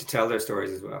opportunity to tell their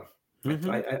stories as well.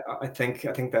 I think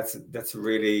that's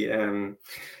really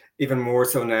even more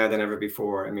so now than ever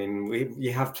before. I mean,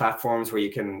 you have platforms where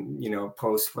you can,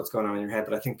 post what's going on in your head,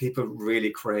 but I think people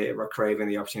really are craving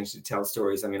the opportunity to tell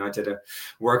stories. I mean, I did a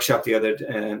workshop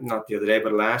not the other day,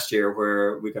 but last year,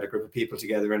 where we got a group of people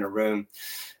together in a room.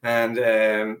 And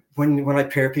when I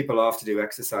pair people off to do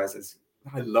exercises,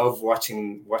 I love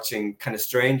watching kind of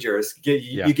strangers.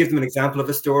 You give them an example of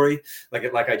a story,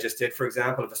 like I just did, for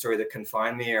example, of a story that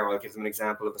confined me, or I'll give them an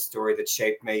example of a story that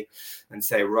shaped me, and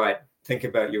say, right, think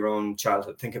about your own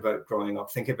childhood, think about growing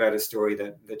up, think about a story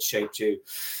that shaped you,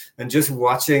 and just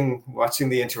watching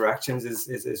the interactions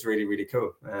is really, really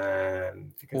cool.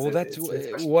 Because Well, that's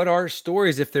it's what are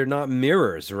stories if they're not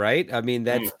mirrors, right? I mean,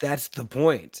 that's the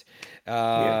point.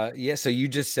 yeah, Yeah. So you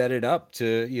just set it up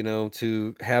to,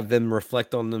 to have them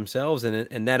reflect on themselves,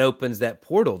 and that opens that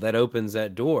portal, that opens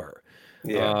that door.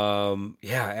 yeah,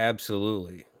 Yeah,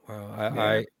 absolutely. Wow.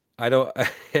 yeah. I don't.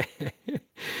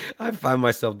 I find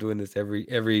myself doing this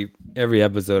every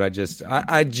episode.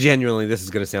 I genuinely, this is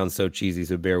going to sound so cheesy,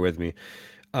 so bear with me.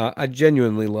 I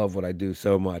genuinely love what I do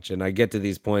so much, and I get to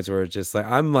these points where it's just like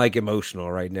I'm like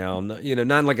emotional right now. Not,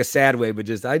 not in like a sad way, but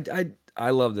just I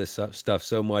love this stuff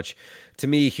so much. To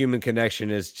me, human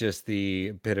connection is just the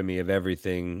epitome of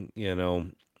everything.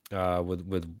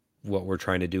 With what we're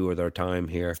trying to do with our time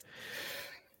here.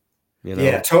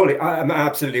 Yeah, totally. I'm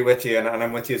absolutely with you, and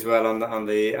I'm with you as well on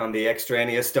the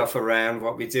extraneous stuff around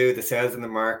what we do, the sales and the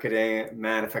marketing.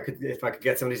 Man, if I could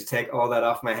get somebody to take all that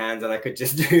off my hands and I could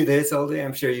just do this all day,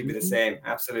 I'm sure you'd be the same.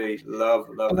 Absolutely love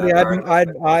Buddy, that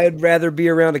part. I'd rather be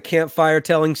around a campfire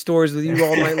telling stories with you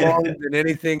all night long than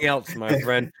anything else, my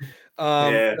friend.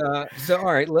 Yeah, So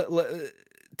all right,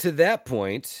 to that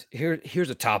point,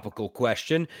 here's a topical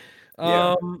question.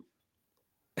 yeah.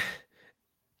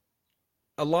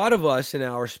 A lot of us in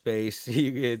our space,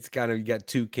 it's kind of, you got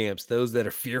two camps: those that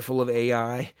are fearful of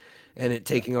AI and it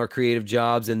taking our creative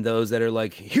jobs, and those that are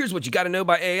like, here's what you got to know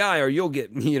about AI, or you'll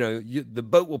get, the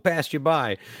boat will pass you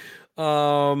by.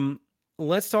 Um,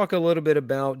 let's talk a little bit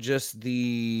about just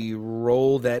the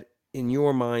role that, in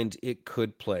your mind, it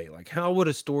could play. Like, how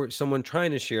would someone trying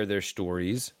to share their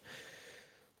stories,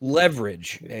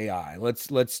 leverage AI?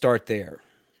 Let's start there.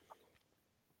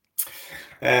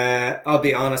 I'll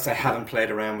be honest, I haven't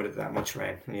played around with it that much,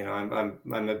 Rain.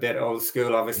 I'm a bit old school.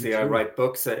 Me Obviously, I too. write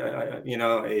books. I'm a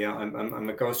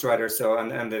ghostwriter. So,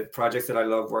 and the projects that I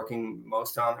love working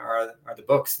most on are the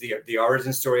books. The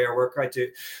origin story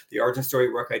the origin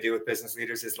story work I do with business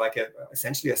leaders is like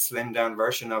essentially a slimmed down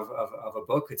version of a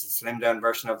book. It's a slimmed down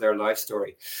version of their life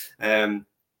story.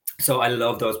 So I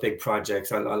love those big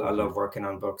projects. I love working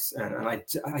on books, and I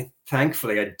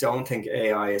thankfully I don't think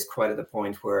AI is quite at the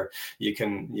point where you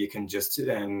can just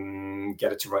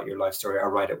get it to write your life story or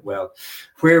write it well.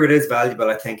 Where it is valuable,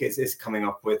 I think, is coming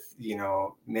up with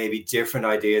maybe different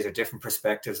ideas or different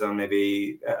perspectives on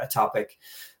maybe a topic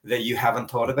that you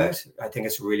haven't thought about. I think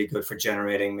it's really good for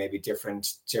generating maybe different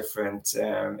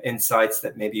insights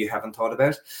that maybe you haven't thought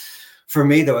about. For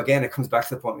me, though, again, it comes back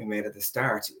to the point we made at the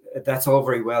start. That's all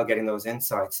very well getting those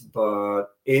insights, but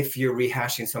if you're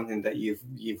rehashing something that you've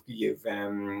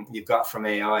got from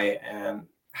AI,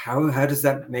 how does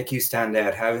that make you stand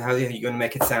out? How are you going to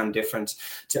make it sound different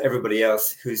to everybody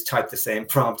else who's typed the same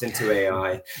prompt into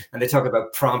AI? And they talk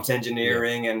about prompt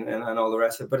engineering and all the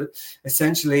rest of it, but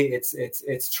essentially,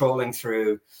 it's trolling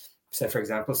through. Say, for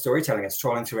example, storytelling. It's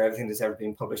trawling through everything that's ever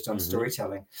been published on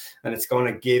storytelling, and it's going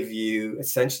to give you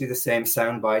essentially the same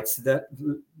sound bites that,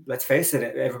 let's face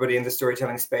it, everybody in the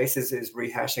storytelling space is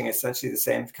rehashing essentially the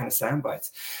same kind of sound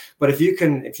bites. But if you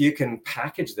can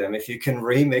package them, if you can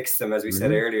remix them, as we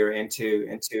said earlier, into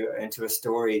a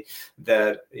story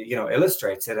that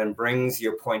illustrates it and brings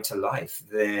your point to life,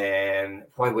 then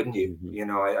why wouldn't you?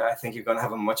 I think you're going to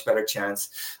have a much better chance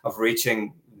of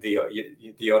reaching the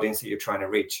audience that you're trying to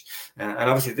reach. And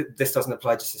obviously this doesn't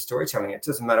apply just to storytelling. It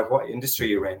doesn't matter what industry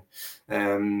you're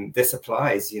in. This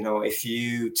applies. If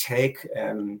you take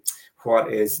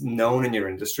what is known in your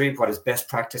industry, what is best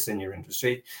practice in your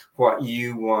industry, what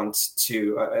you want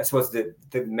to, I suppose the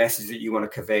message that you want to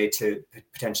convey to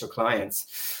potential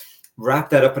clients,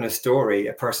 wrap that up in a story,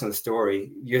 a personal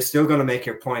story. You're still going to make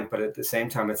your point, but at the same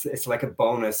time, it's like a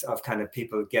bonus of kind of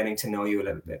people getting to know you a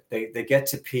little bit. They get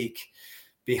to peek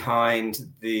behind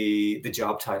the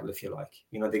job title, if you like.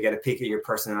 They get a peek at your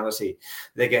personality.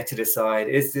 They get to decide,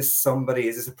 is this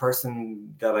a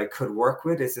person that I could work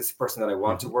with? Is this a person that I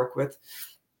want to work with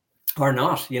or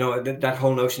not? That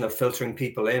whole notion of filtering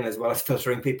people in as well as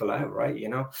filtering people out, right? If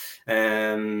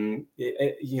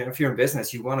you're in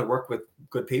business, you want to work with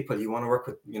good people. You want to work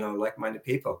with like-minded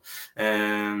people,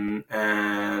 and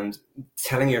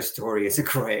telling your story is a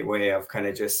great way of kind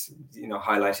of just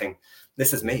highlighting,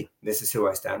 this is me, this is who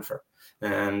I stand for.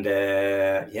 And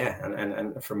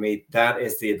and for me, that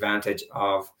is the advantage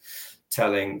of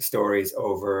telling stories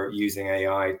over using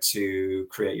AI to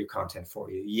create your content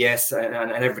for you. Yes, and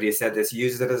everybody has said this,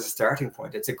 use it as a starting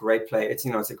point. It's a great play. It's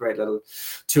a great little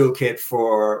toolkit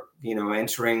for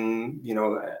entering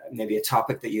maybe a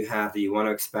topic that you have that you want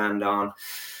to expand on,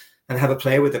 and have a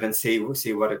play with it and see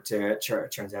what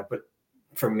it turns out. But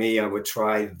for me, I would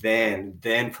try then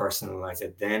personalize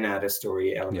it, then add a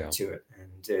story element to it,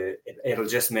 and it'll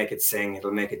just make it sing.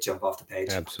 It'll make it jump off the page.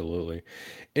 Absolutely.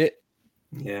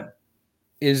 Yeah.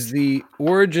 Is the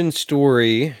origin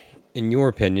story, in your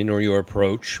opinion, or your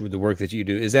approach with the work that you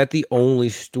do, is that the only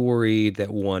story that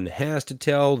one has to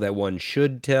tell, that one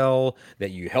should tell,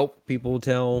 that you help people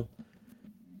tell?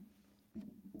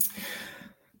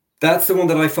 That's the one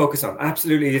that I focus on.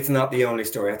 Absolutely, it's not the only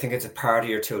story. I think it's a part of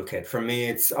your toolkit. For me,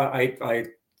 it's I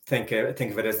think of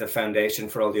it as the foundation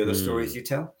for all the other stories you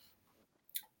tell.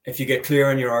 If you get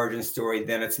clear on your origin story,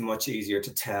 then it's much easier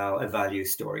to tell a value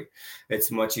story.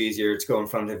 It's much easier to go in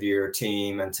front of your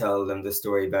team and tell them the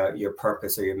story about your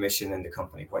purpose or your mission in the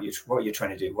company, what you're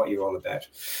trying to do, what you're all about.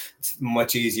 It's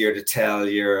much easier to tell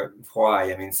your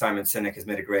why. I mean, Simon Sinek has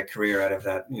made a great career out of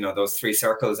that. Those 3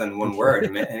 circles and 1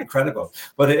 word, incredible.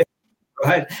 But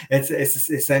right, it's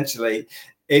essentially,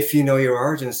 if you know your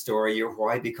origin story, your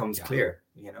why becomes clear.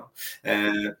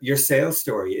 Your sales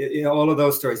story, all of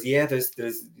those stories. Yeah, there's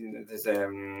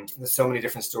so many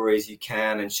different stories you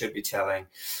can and should be telling,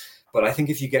 but I think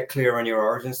if you get clear on your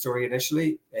origin story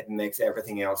initially, it makes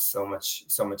everything else so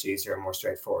much easier and more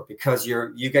straightforward, because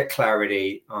you get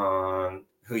clarity on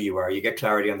who you are, you get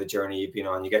clarity on the journey you've been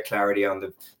on, you get clarity on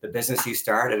the business you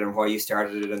started and why you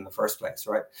started it in the first place,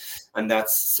 right? And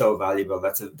that's so valuable.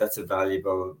 That's a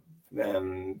valuable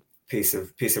piece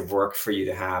of work for you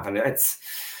to have, and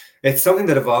it's something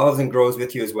that evolves and grows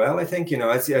with you as well. I think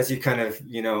as you kind of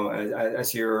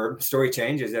as your story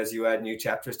changes, as you add new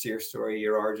chapters to your story,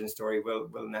 your origin story will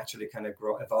naturally kind of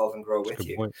evolve and grow with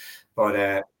you. Point.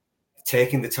 But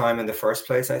taking the time in the first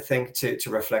place, I think, to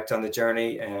reflect on the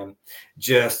journey, and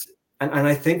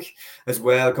I think as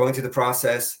well, going through the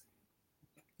process,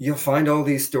 you'll find all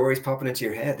these stories popping into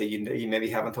your head that you maybe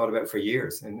haven't thought about for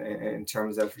years, in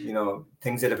terms of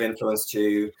things that have influenced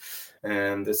you.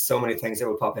 And there's so many things that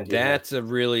will pop into your head. That's a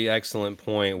really excellent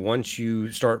point. Once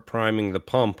you start priming the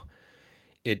pump,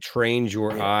 it trains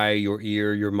your eye, your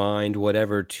ear, your mind,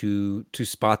 whatever, to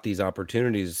spot these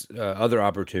opportunities, other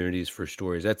opportunities for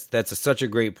stories. That's such a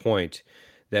great point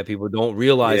that people don't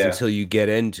realize until you get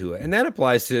into it, and that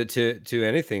applies to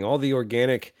anything. All the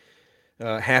organic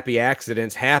happy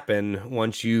accidents happen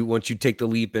once you take the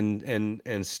leap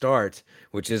and start,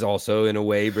 which is also in a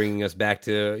way bringing us back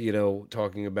to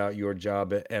talking about your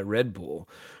job at Red Bull,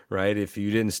 right? If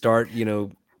you didn't start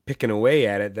picking away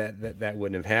at it, that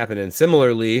wouldn't have happened. And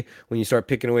similarly, when you start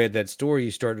picking away at that story,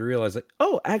 you start to realize, like,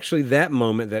 oh, actually that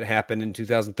moment that happened in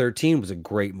 2013 was a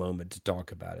great moment to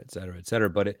talk about it, et cetera, et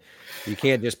cetera. But you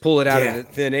can't just pull it out of the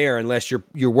thin air unless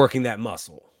you're working that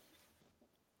muscle.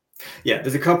 Yeah,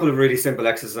 there's a couple of really simple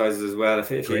exercises as well, if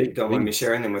you don't mind me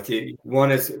sharing them with you. One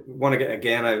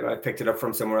again, I picked it up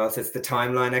from somewhere else. It's the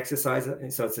timeline exercise.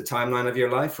 So it's the timeline of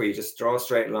your life, where you just draw a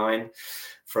straight line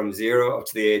from 0 up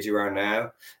to the age you are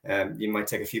now. You might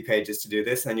take a few pages to do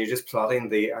this, and you're just plotting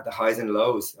the highs and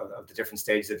lows of the different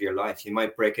stages of your life. You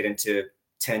might break it into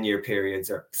 10-year periods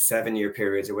or 7-year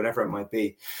periods or whatever it might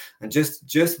be, and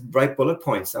just write bullet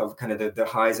points of kind of the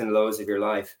highs and lows of your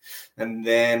life, and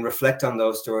then reflect on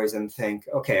those stories and think,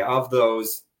 okay, of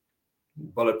those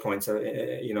bullet points,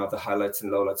 the highlights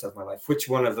and lowlights of my life, which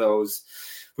one of those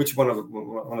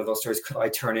stories could I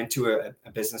turn into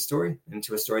a business story,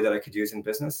 into a story that I could use in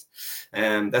business?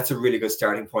 And that's a really good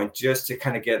starting point, just to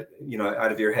kind of get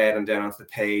out of your head and down onto the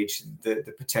page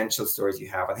the potential stories you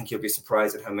have. I think you'll be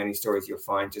surprised at how many stories you'll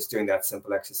find just doing that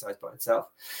simple exercise by itself.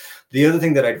 The other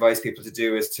thing that I advise people to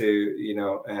do is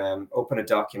to open a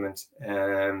document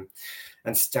and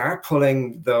start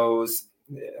pulling those,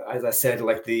 as I said,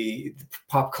 like the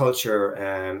pop culture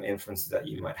influences that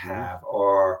you might have,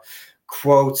 or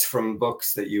quotes from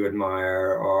books that you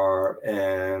admire, or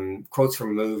quotes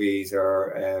from movies,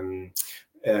 or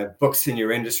books in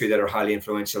your industry that are highly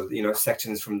influential,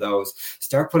 sections from those.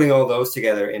 Start putting all those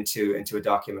together into a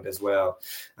document as well,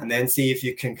 and then see if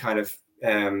you can kind of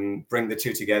bring the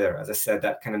two together. As I said,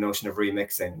 that kind of notion of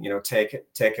remixing,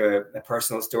 take a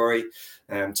personal story,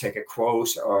 take a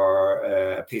quote or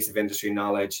a piece of industry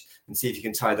knowledge, and see if you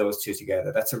can tie those two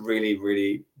together. That's a really,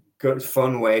 really good,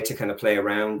 fun way to kind of play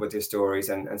around with your stories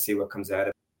and see what comes out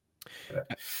of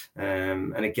it.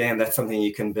 And again, that's something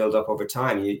you can build up over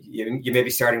time. You may be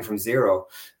starting from 0,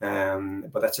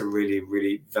 but that's a really,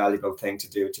 really valuable thing to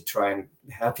do, to try and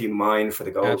help you mine for the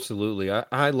goals. Absolutely.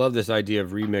 I love this idea of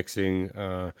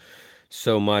remixing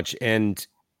so much. And,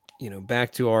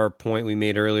 back to our point we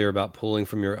made earlier about pulling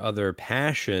from your other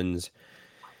passions,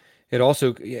 It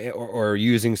also, or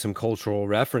using some cultural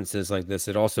references like this,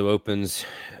 it also opens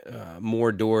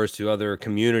more doors to other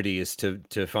communities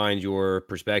to find your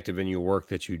perspective in your work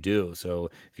that you do. So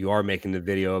if you are making the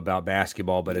video about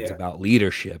basketball, but it's Yeah. about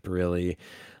leadership, really,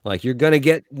 like you're gonna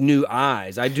get new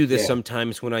eyes. I do this Yeah.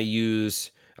 sometimes when I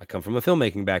come from a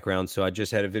filmmaking background, so I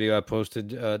just had a video I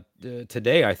posted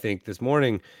today, I think this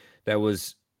morning, that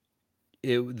was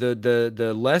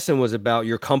the lesson was about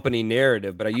your company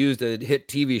narrative, but I used a hit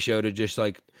TV show to just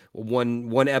like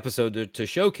one episode to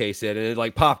showcase it, and it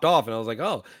like popped off, and I was like,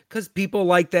 oh, because people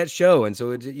like that show, and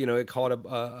so it caught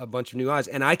a bunch of new eyes,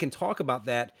 and I can talk about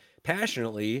that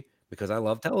passionately because I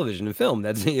love television and film.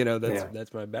 That's Yeah.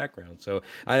 that's my background. So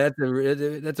that's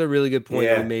a really good point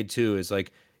that we Yeah. made too. Is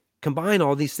like combine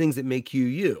all these things that make you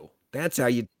you. That's how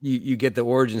you get the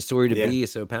origin story to Yeah. be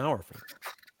so powerful.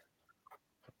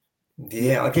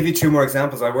 Yeah, I'll give you two more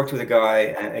examples. I worked with a guy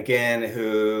again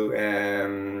who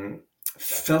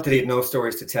felt that he had no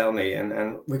stories to tell me,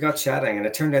 and we got chatting, and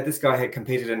it turned out this guy had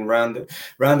competed in round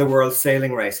the world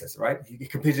sailing races, right? He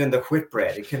competed in the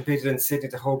Whitbread, he competed in Sydney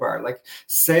to Hobart, like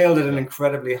sailed at an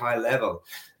incredibly high level.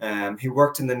 He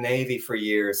worked in the Navy for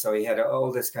years, so he had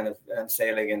all this kind of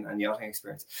sailing and yachting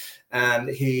experience. And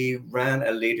he ran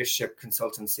a leadership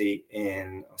consultancy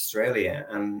in Australia,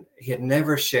 and he had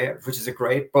never shared, which is a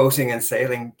great boating and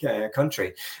sailing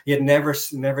country. He had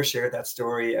never shared that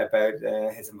story about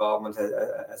his involvement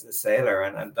as a sailor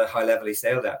and the high level he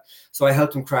sailed at. So I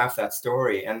helped him craft that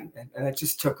story, and it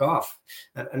just took off.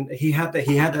 And he had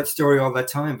that story all that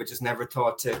time, but just never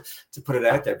thought to put it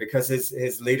out there, because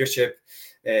his leadership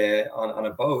on a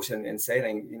boat and in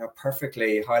sailing,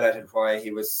 perfectly highlighted why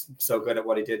he was so good at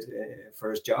what he did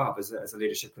for his job as a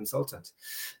leadership consultant.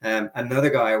 Another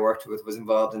guy I worked with was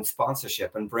involved in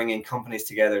sponsorship and bringing companies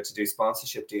together to do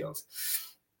sponsorship deals.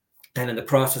 And in the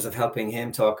process of helping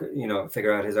him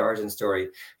figure out his origin story,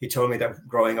 he told me that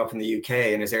growing up in the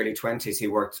UK in his early 20s, he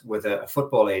worked with a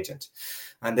football agent.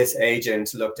 And this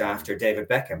agent looked after David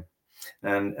Beckham.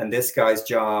 And this guy's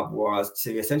job was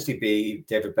to essentially be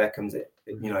David Beckham's,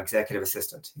 executive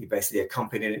assistant. He basically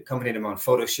accompanied him on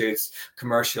photo shoots,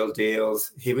 commercial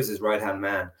deals. He was his right-hand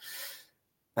man.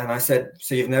 And I said,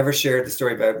 so you've never shared the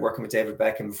story about working with David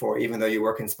Beckham before, even though you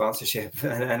work in sponsorship?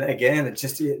 And again, it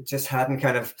just hadn't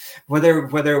kind of, whether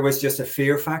it was just a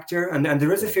fear factor, and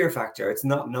there is a fear factor. It's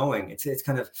not knowing.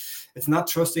 It's not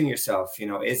trusting yourself.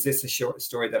 Is this a short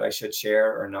story that I should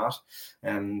share or not?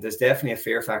 There's definitely a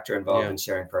fear factor involved in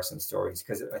sharing personal stories,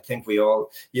 because I think we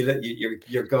all,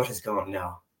 your gut is going,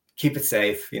 no, keep it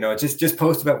safe. Just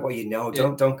post about what you know.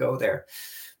 Don't go there.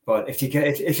 But if you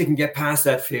can get past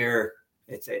that fear,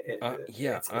 it's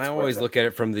I always look at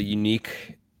it from the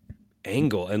unique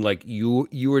angle, and like you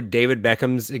were David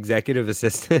Beckham's executive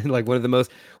assistant, like one of the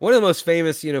most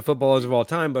famous footballers of all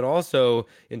time, but also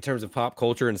in terms of pop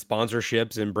culture and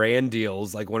sponsorships and brand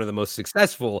deals, like one of the most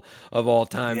successful of all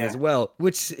time as well,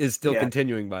 which is still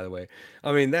continuing, by the way.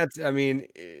 That's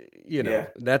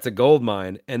a gold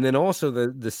mine. And then also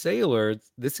the sailor,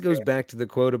 this goes back to the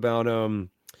quote about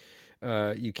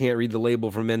you can't read the label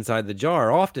from inside the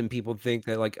jar. Often people think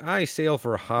that like I sail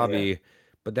for a hobby,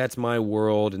 but that's my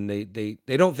world, and they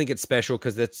don't think it's special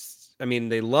because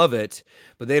they love it,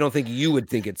 but they don't think you would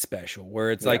think it's special.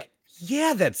 Where it's like,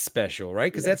 yeah, that's special,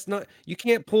 right? Because that's not, you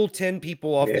can't pull 10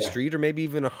 people off the street, or maybe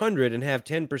even 100, and have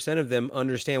 10% of them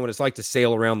understand what it's like to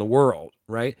sail around the world,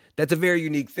 right? That's a very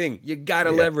unique thing. You got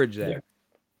to leverage that.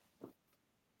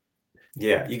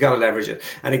 Yeah, you got to leverage it.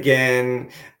 And again,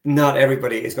 not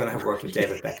everybody is going to have worked with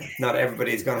David Beckham. Not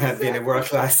everybody is going to have been a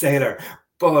world-class sailor.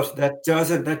 But that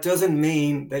doesn't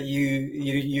mean that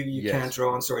you can't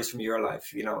draw on stories from your life.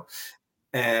 They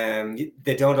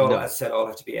don't all, as I said, all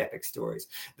have to be epic stories.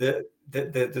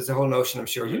 There's a whole notion, I'm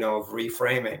sure of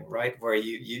reframing, right? Where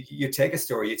you take a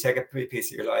story, you take a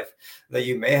piece of your life that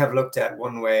you may have looked at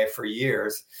one way for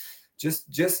years.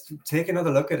 Just take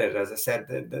another look at it. As I said,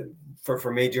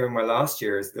 for me during my last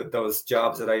years, those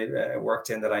jobs that I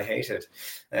worked in that I hated,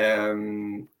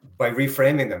 by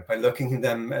reframing them, by looking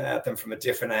at them from a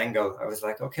different angle, I was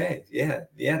like, okay,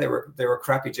 they were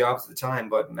crappy jobs at the time,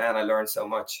 but man, I learned so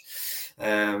much.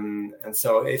 And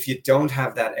so if you don't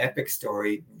have that epic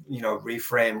story,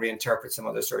 reframe, reinterpret some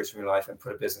other stories from your life and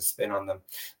put a business spin on them.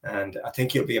 And I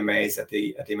think you'll be amazed at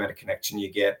the amount of connection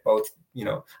you get, both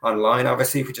online,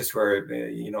 obviously, which is where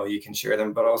you can share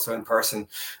them, but also in person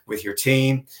with your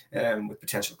team, with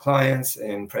potential clients,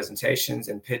 in presentations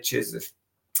and pitches,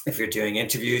 if you're doing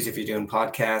interviews, if you're doing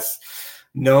podcasts.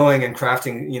 knowing and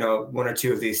crafting, one or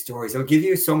two of these stories, it'll give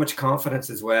you so much confidence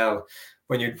as well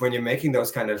when you're making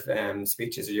those kind of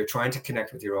speeches, or you're trying to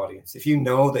connect with your audience. If you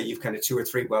know that you've kind of 2 or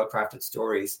 3 well-crafted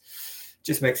stories, it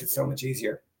just makes it so much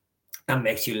easier. That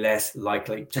makes you less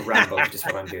likely to ramble, which is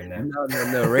what I'm doing now.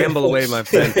 No, ramble away, my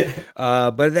friend.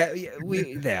 But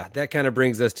that kind of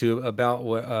brings us to about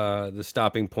what the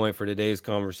stopping point for today's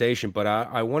conversation. But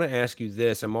I want to ask you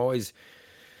this. I want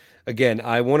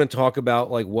to talk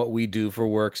about like what we do for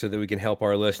work so that we can help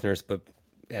our listeners. But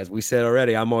as we said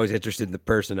already, I'm always interested in the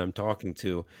person I'm talking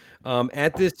to.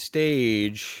 At this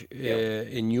stage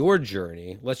in your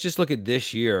journey, let's just look at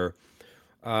this year.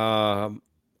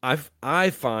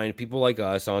 I find people like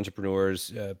us,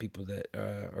 entrepreneurs, people that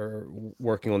are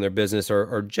working on their business,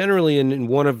 are generally in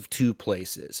one of two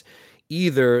places.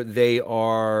 Either they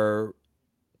are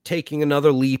taking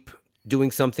another leap,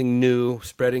 doing something new,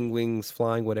 spreading wings,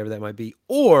 flying, whatever that might be,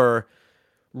 or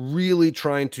really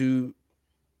trying to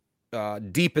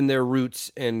deepen their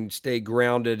roots and stay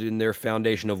grounded in their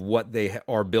foundation of what they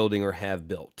are building or have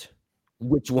built.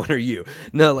 Which one are you?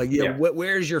 No,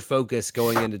 where's your focus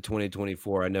going into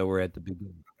 2024? I know we're at the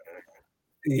beginning.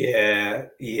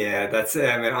 Yeah, that's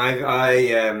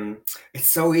I it's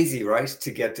so easy, right,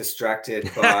 to get distracted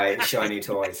by shiny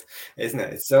toys, isn't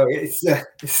it? It's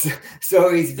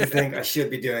so easy to think I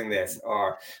should be doing this,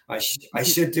 or I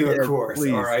should do a course,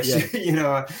 please, or I should,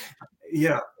 man.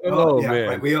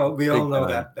 Right. We all know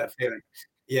that feeling.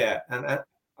 Yeah, and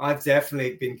I've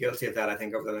definitely been guilty of that, I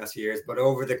think, over the last few years. But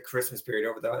over the Christmas period,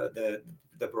 over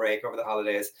the break, over the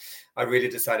holidays, I really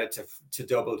decided to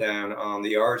double down on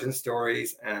the origin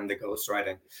stories and the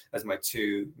ghostwriting as my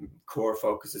 2 core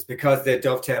focuses, because they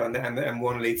dovetail and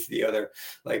one leads to the other.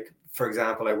 Like, for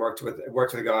example, I worked with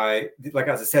a guy, like,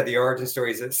 as I said, the origin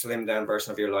story is a slimmed down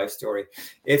version of your life story.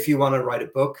 If you want to write a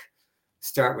book,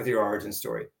 start with your origin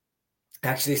story.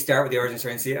 Actually start with the origin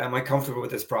story and see, am I comfortable with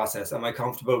this process? Am I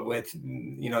comfortable with,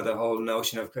 the whole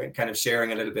notion of kind of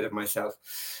sharing a little bit of myself?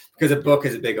 Because a book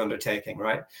is a big undertaking,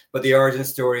 right? But the origin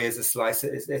story is a slice.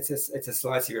 It's a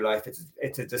slice of your life.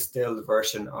 It's a distilled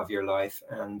version of your life,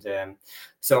 and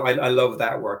so I love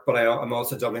that work. But I'm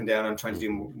also doubling down. I'm trying to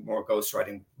do more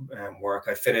ghostwriting work.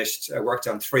 I worked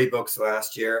on 3 books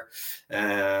last year.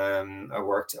 I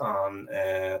worked on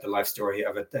the life story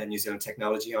of a New Zealand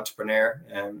technology entrepreneur,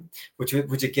 which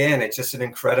again, it's just an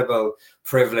incredible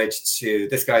privilege to.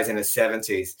 This guy's in his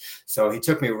 70s, so he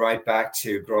took me right back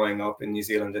to growing up in New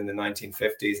Zealand in the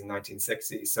 1950s and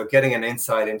 1960s. So getting an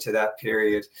insight into that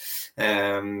period,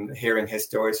 hearing his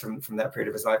stories from that period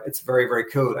of his life, it's very, very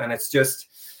cool. And it's just,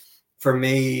 for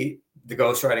me, the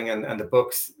ghostwriting and the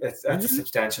books, that's a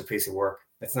substantial piece of work.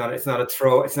 It's not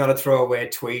a throwaway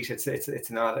tweet. It's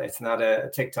not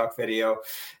a TikTok video.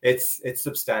 It's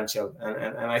substantial.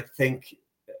 And I think,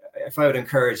 if I would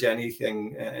encourage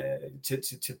anything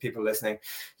to people listening,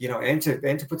 aim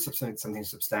to put something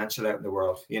substantial out in the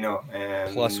world,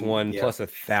 plus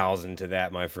 1,000 to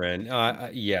that, my friend.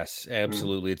 Yes,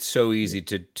 absolutely. It's so easy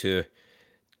to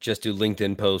just do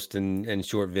LinkedIn posts and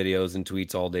short videos and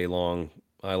tweets all day long.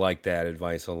 I like that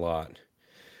advice a lot.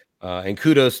 And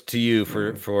kudos to you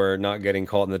for not getting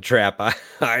caught in the trap.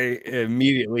 I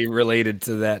immediately related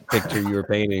to that picture you were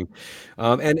painting.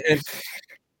 And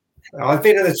I've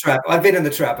been in the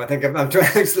trap. I think I'm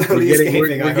trying slowly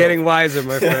escaping. We're getting wiser,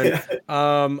 my friend.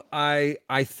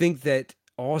 I think that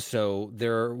also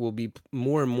there will be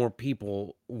more and more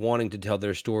people wanting to tell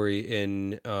their story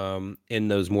in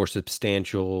those more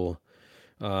substantial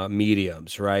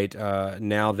mediums, right?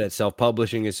 Now that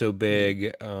self-publishing is so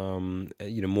big,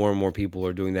 more and more people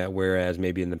are doing that. Whereas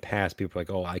maybe in the past, people were like,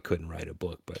 "Oh, I couldn't write a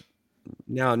book," but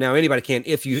now anybody can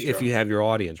if you have your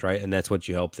audience, right? And that's what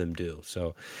you help them do.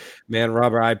 So, man,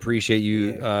 Robert, I appreciate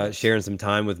you sharing some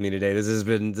time with me today. This has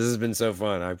been so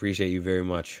fun. I appreciate you very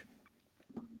much.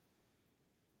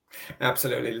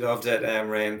 Absolutely loved it,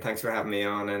 Rain. Thanks for having me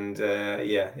on, and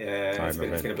it's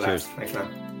been a blast. Cheers. Thanks, man.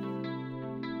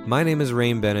 My name is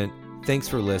Rain Bennett. Thanks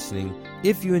for listening.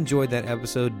 If you enjoyed that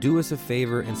episode, do us a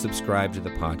favor and subscribe to the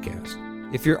podcast.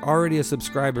 If you're already a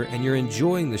subscriber and you're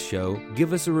enjoying the show,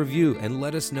 give us a review and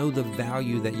let us know the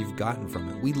value that you've gotten from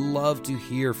it. We love to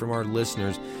hear from our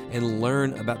listeners and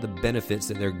learn about the benefits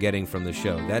that they're getting from the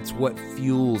show. That's what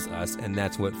fuels us, and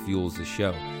that's what fuels the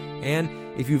show. And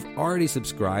if you've already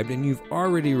subscribed and you've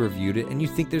already reviewed it and you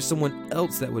think there's someone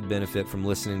else that would benefit from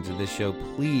listening to this show,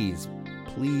 please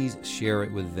share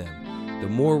it with them. The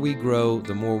more we grow,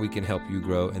 the more we can help you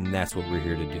grow, and that's what we're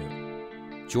here to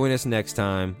do. Join us next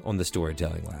time on the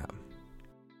Storytelling Lab.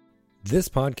 This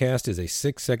podcast is a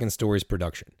 6 Second Stories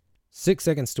production. 6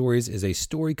 Second Stories is a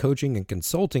story coaching and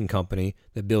consulting company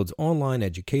that builds online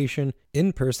education,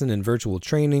 in-person and virtual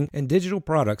training, and digital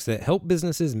products that help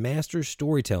businesses master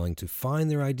storytelling to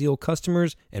find their ideal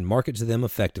customers and market to them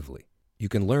effectively. You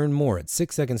can learn more at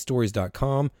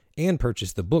 6secondstories.com and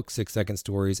purchase the book 6 Second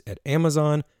Stories at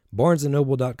Amazon,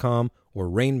 barnesandnoble.com, or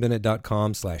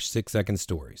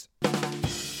rainbennett.com/6secondstories.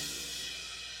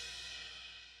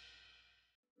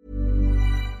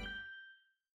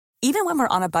 Even when we're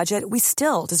on a budget, we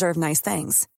still deserve nice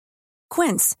things.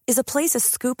 Quince is a place to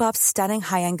scoop up stunning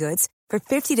high-end goods for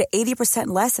 50 to 80%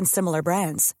 less than similar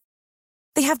brands.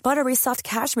 They have buttery soft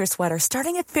cashmere sweaters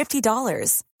starting at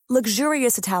 $50,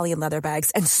 luxurious Italian leather bags,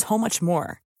 and so much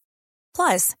more.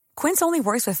 Plus, Quince only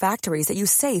works with factories that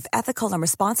use safe, ethical, and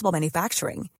responsible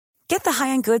manufacturing. Get the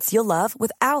high-end goods you'll love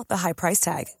without the high price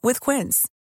tag with Quince.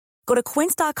 Go to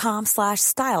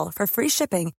quince.com/style for free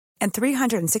shipping and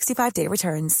 365-day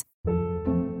returns.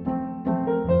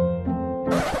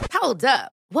 Hold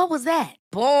up. What was that?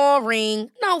 Boring.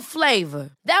 No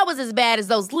flavor. That was as bad as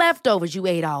those leftovers you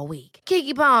ate all week.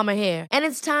 Keke Palmer here, and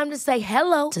it's time to say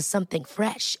hello to something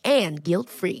fresh and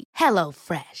guilt-free. Hello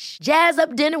Fresh. Jazz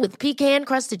up dinner with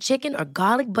pecan-crusted chicken or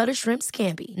garlic butter shrimp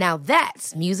scampi. Now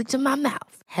that's music to my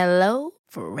mouth. Hello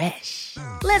Fresh.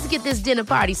 Let's get this dinner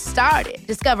party started.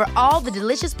 Discover all the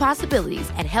delicious possibilities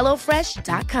at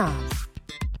HelloFresh.com.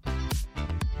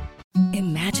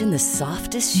 Imagine the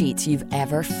softest sheets you've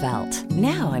ever felt.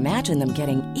 Now imagine them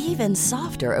getting even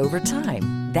softer over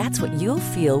time. That's what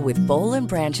you'll feel with Boll &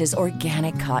 Branch's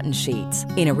organic cotton sheets.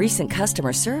 In a recent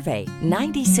customer survey,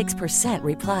 96%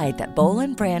 replied that Boll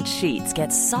 & Branch sheets get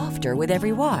softer with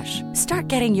every wash. Start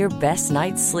getting your best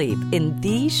night's sleep in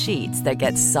these sheets that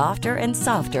get softer and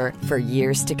softer for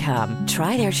years to come.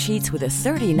 Try their sheets with a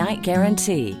 30-night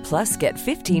guarantee. Plus, get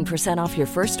 15% off your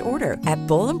first order at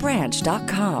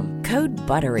bollandbranch.com. Code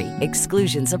BUTTERY.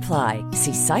 Exclusions apply.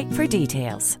 See site for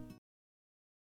details.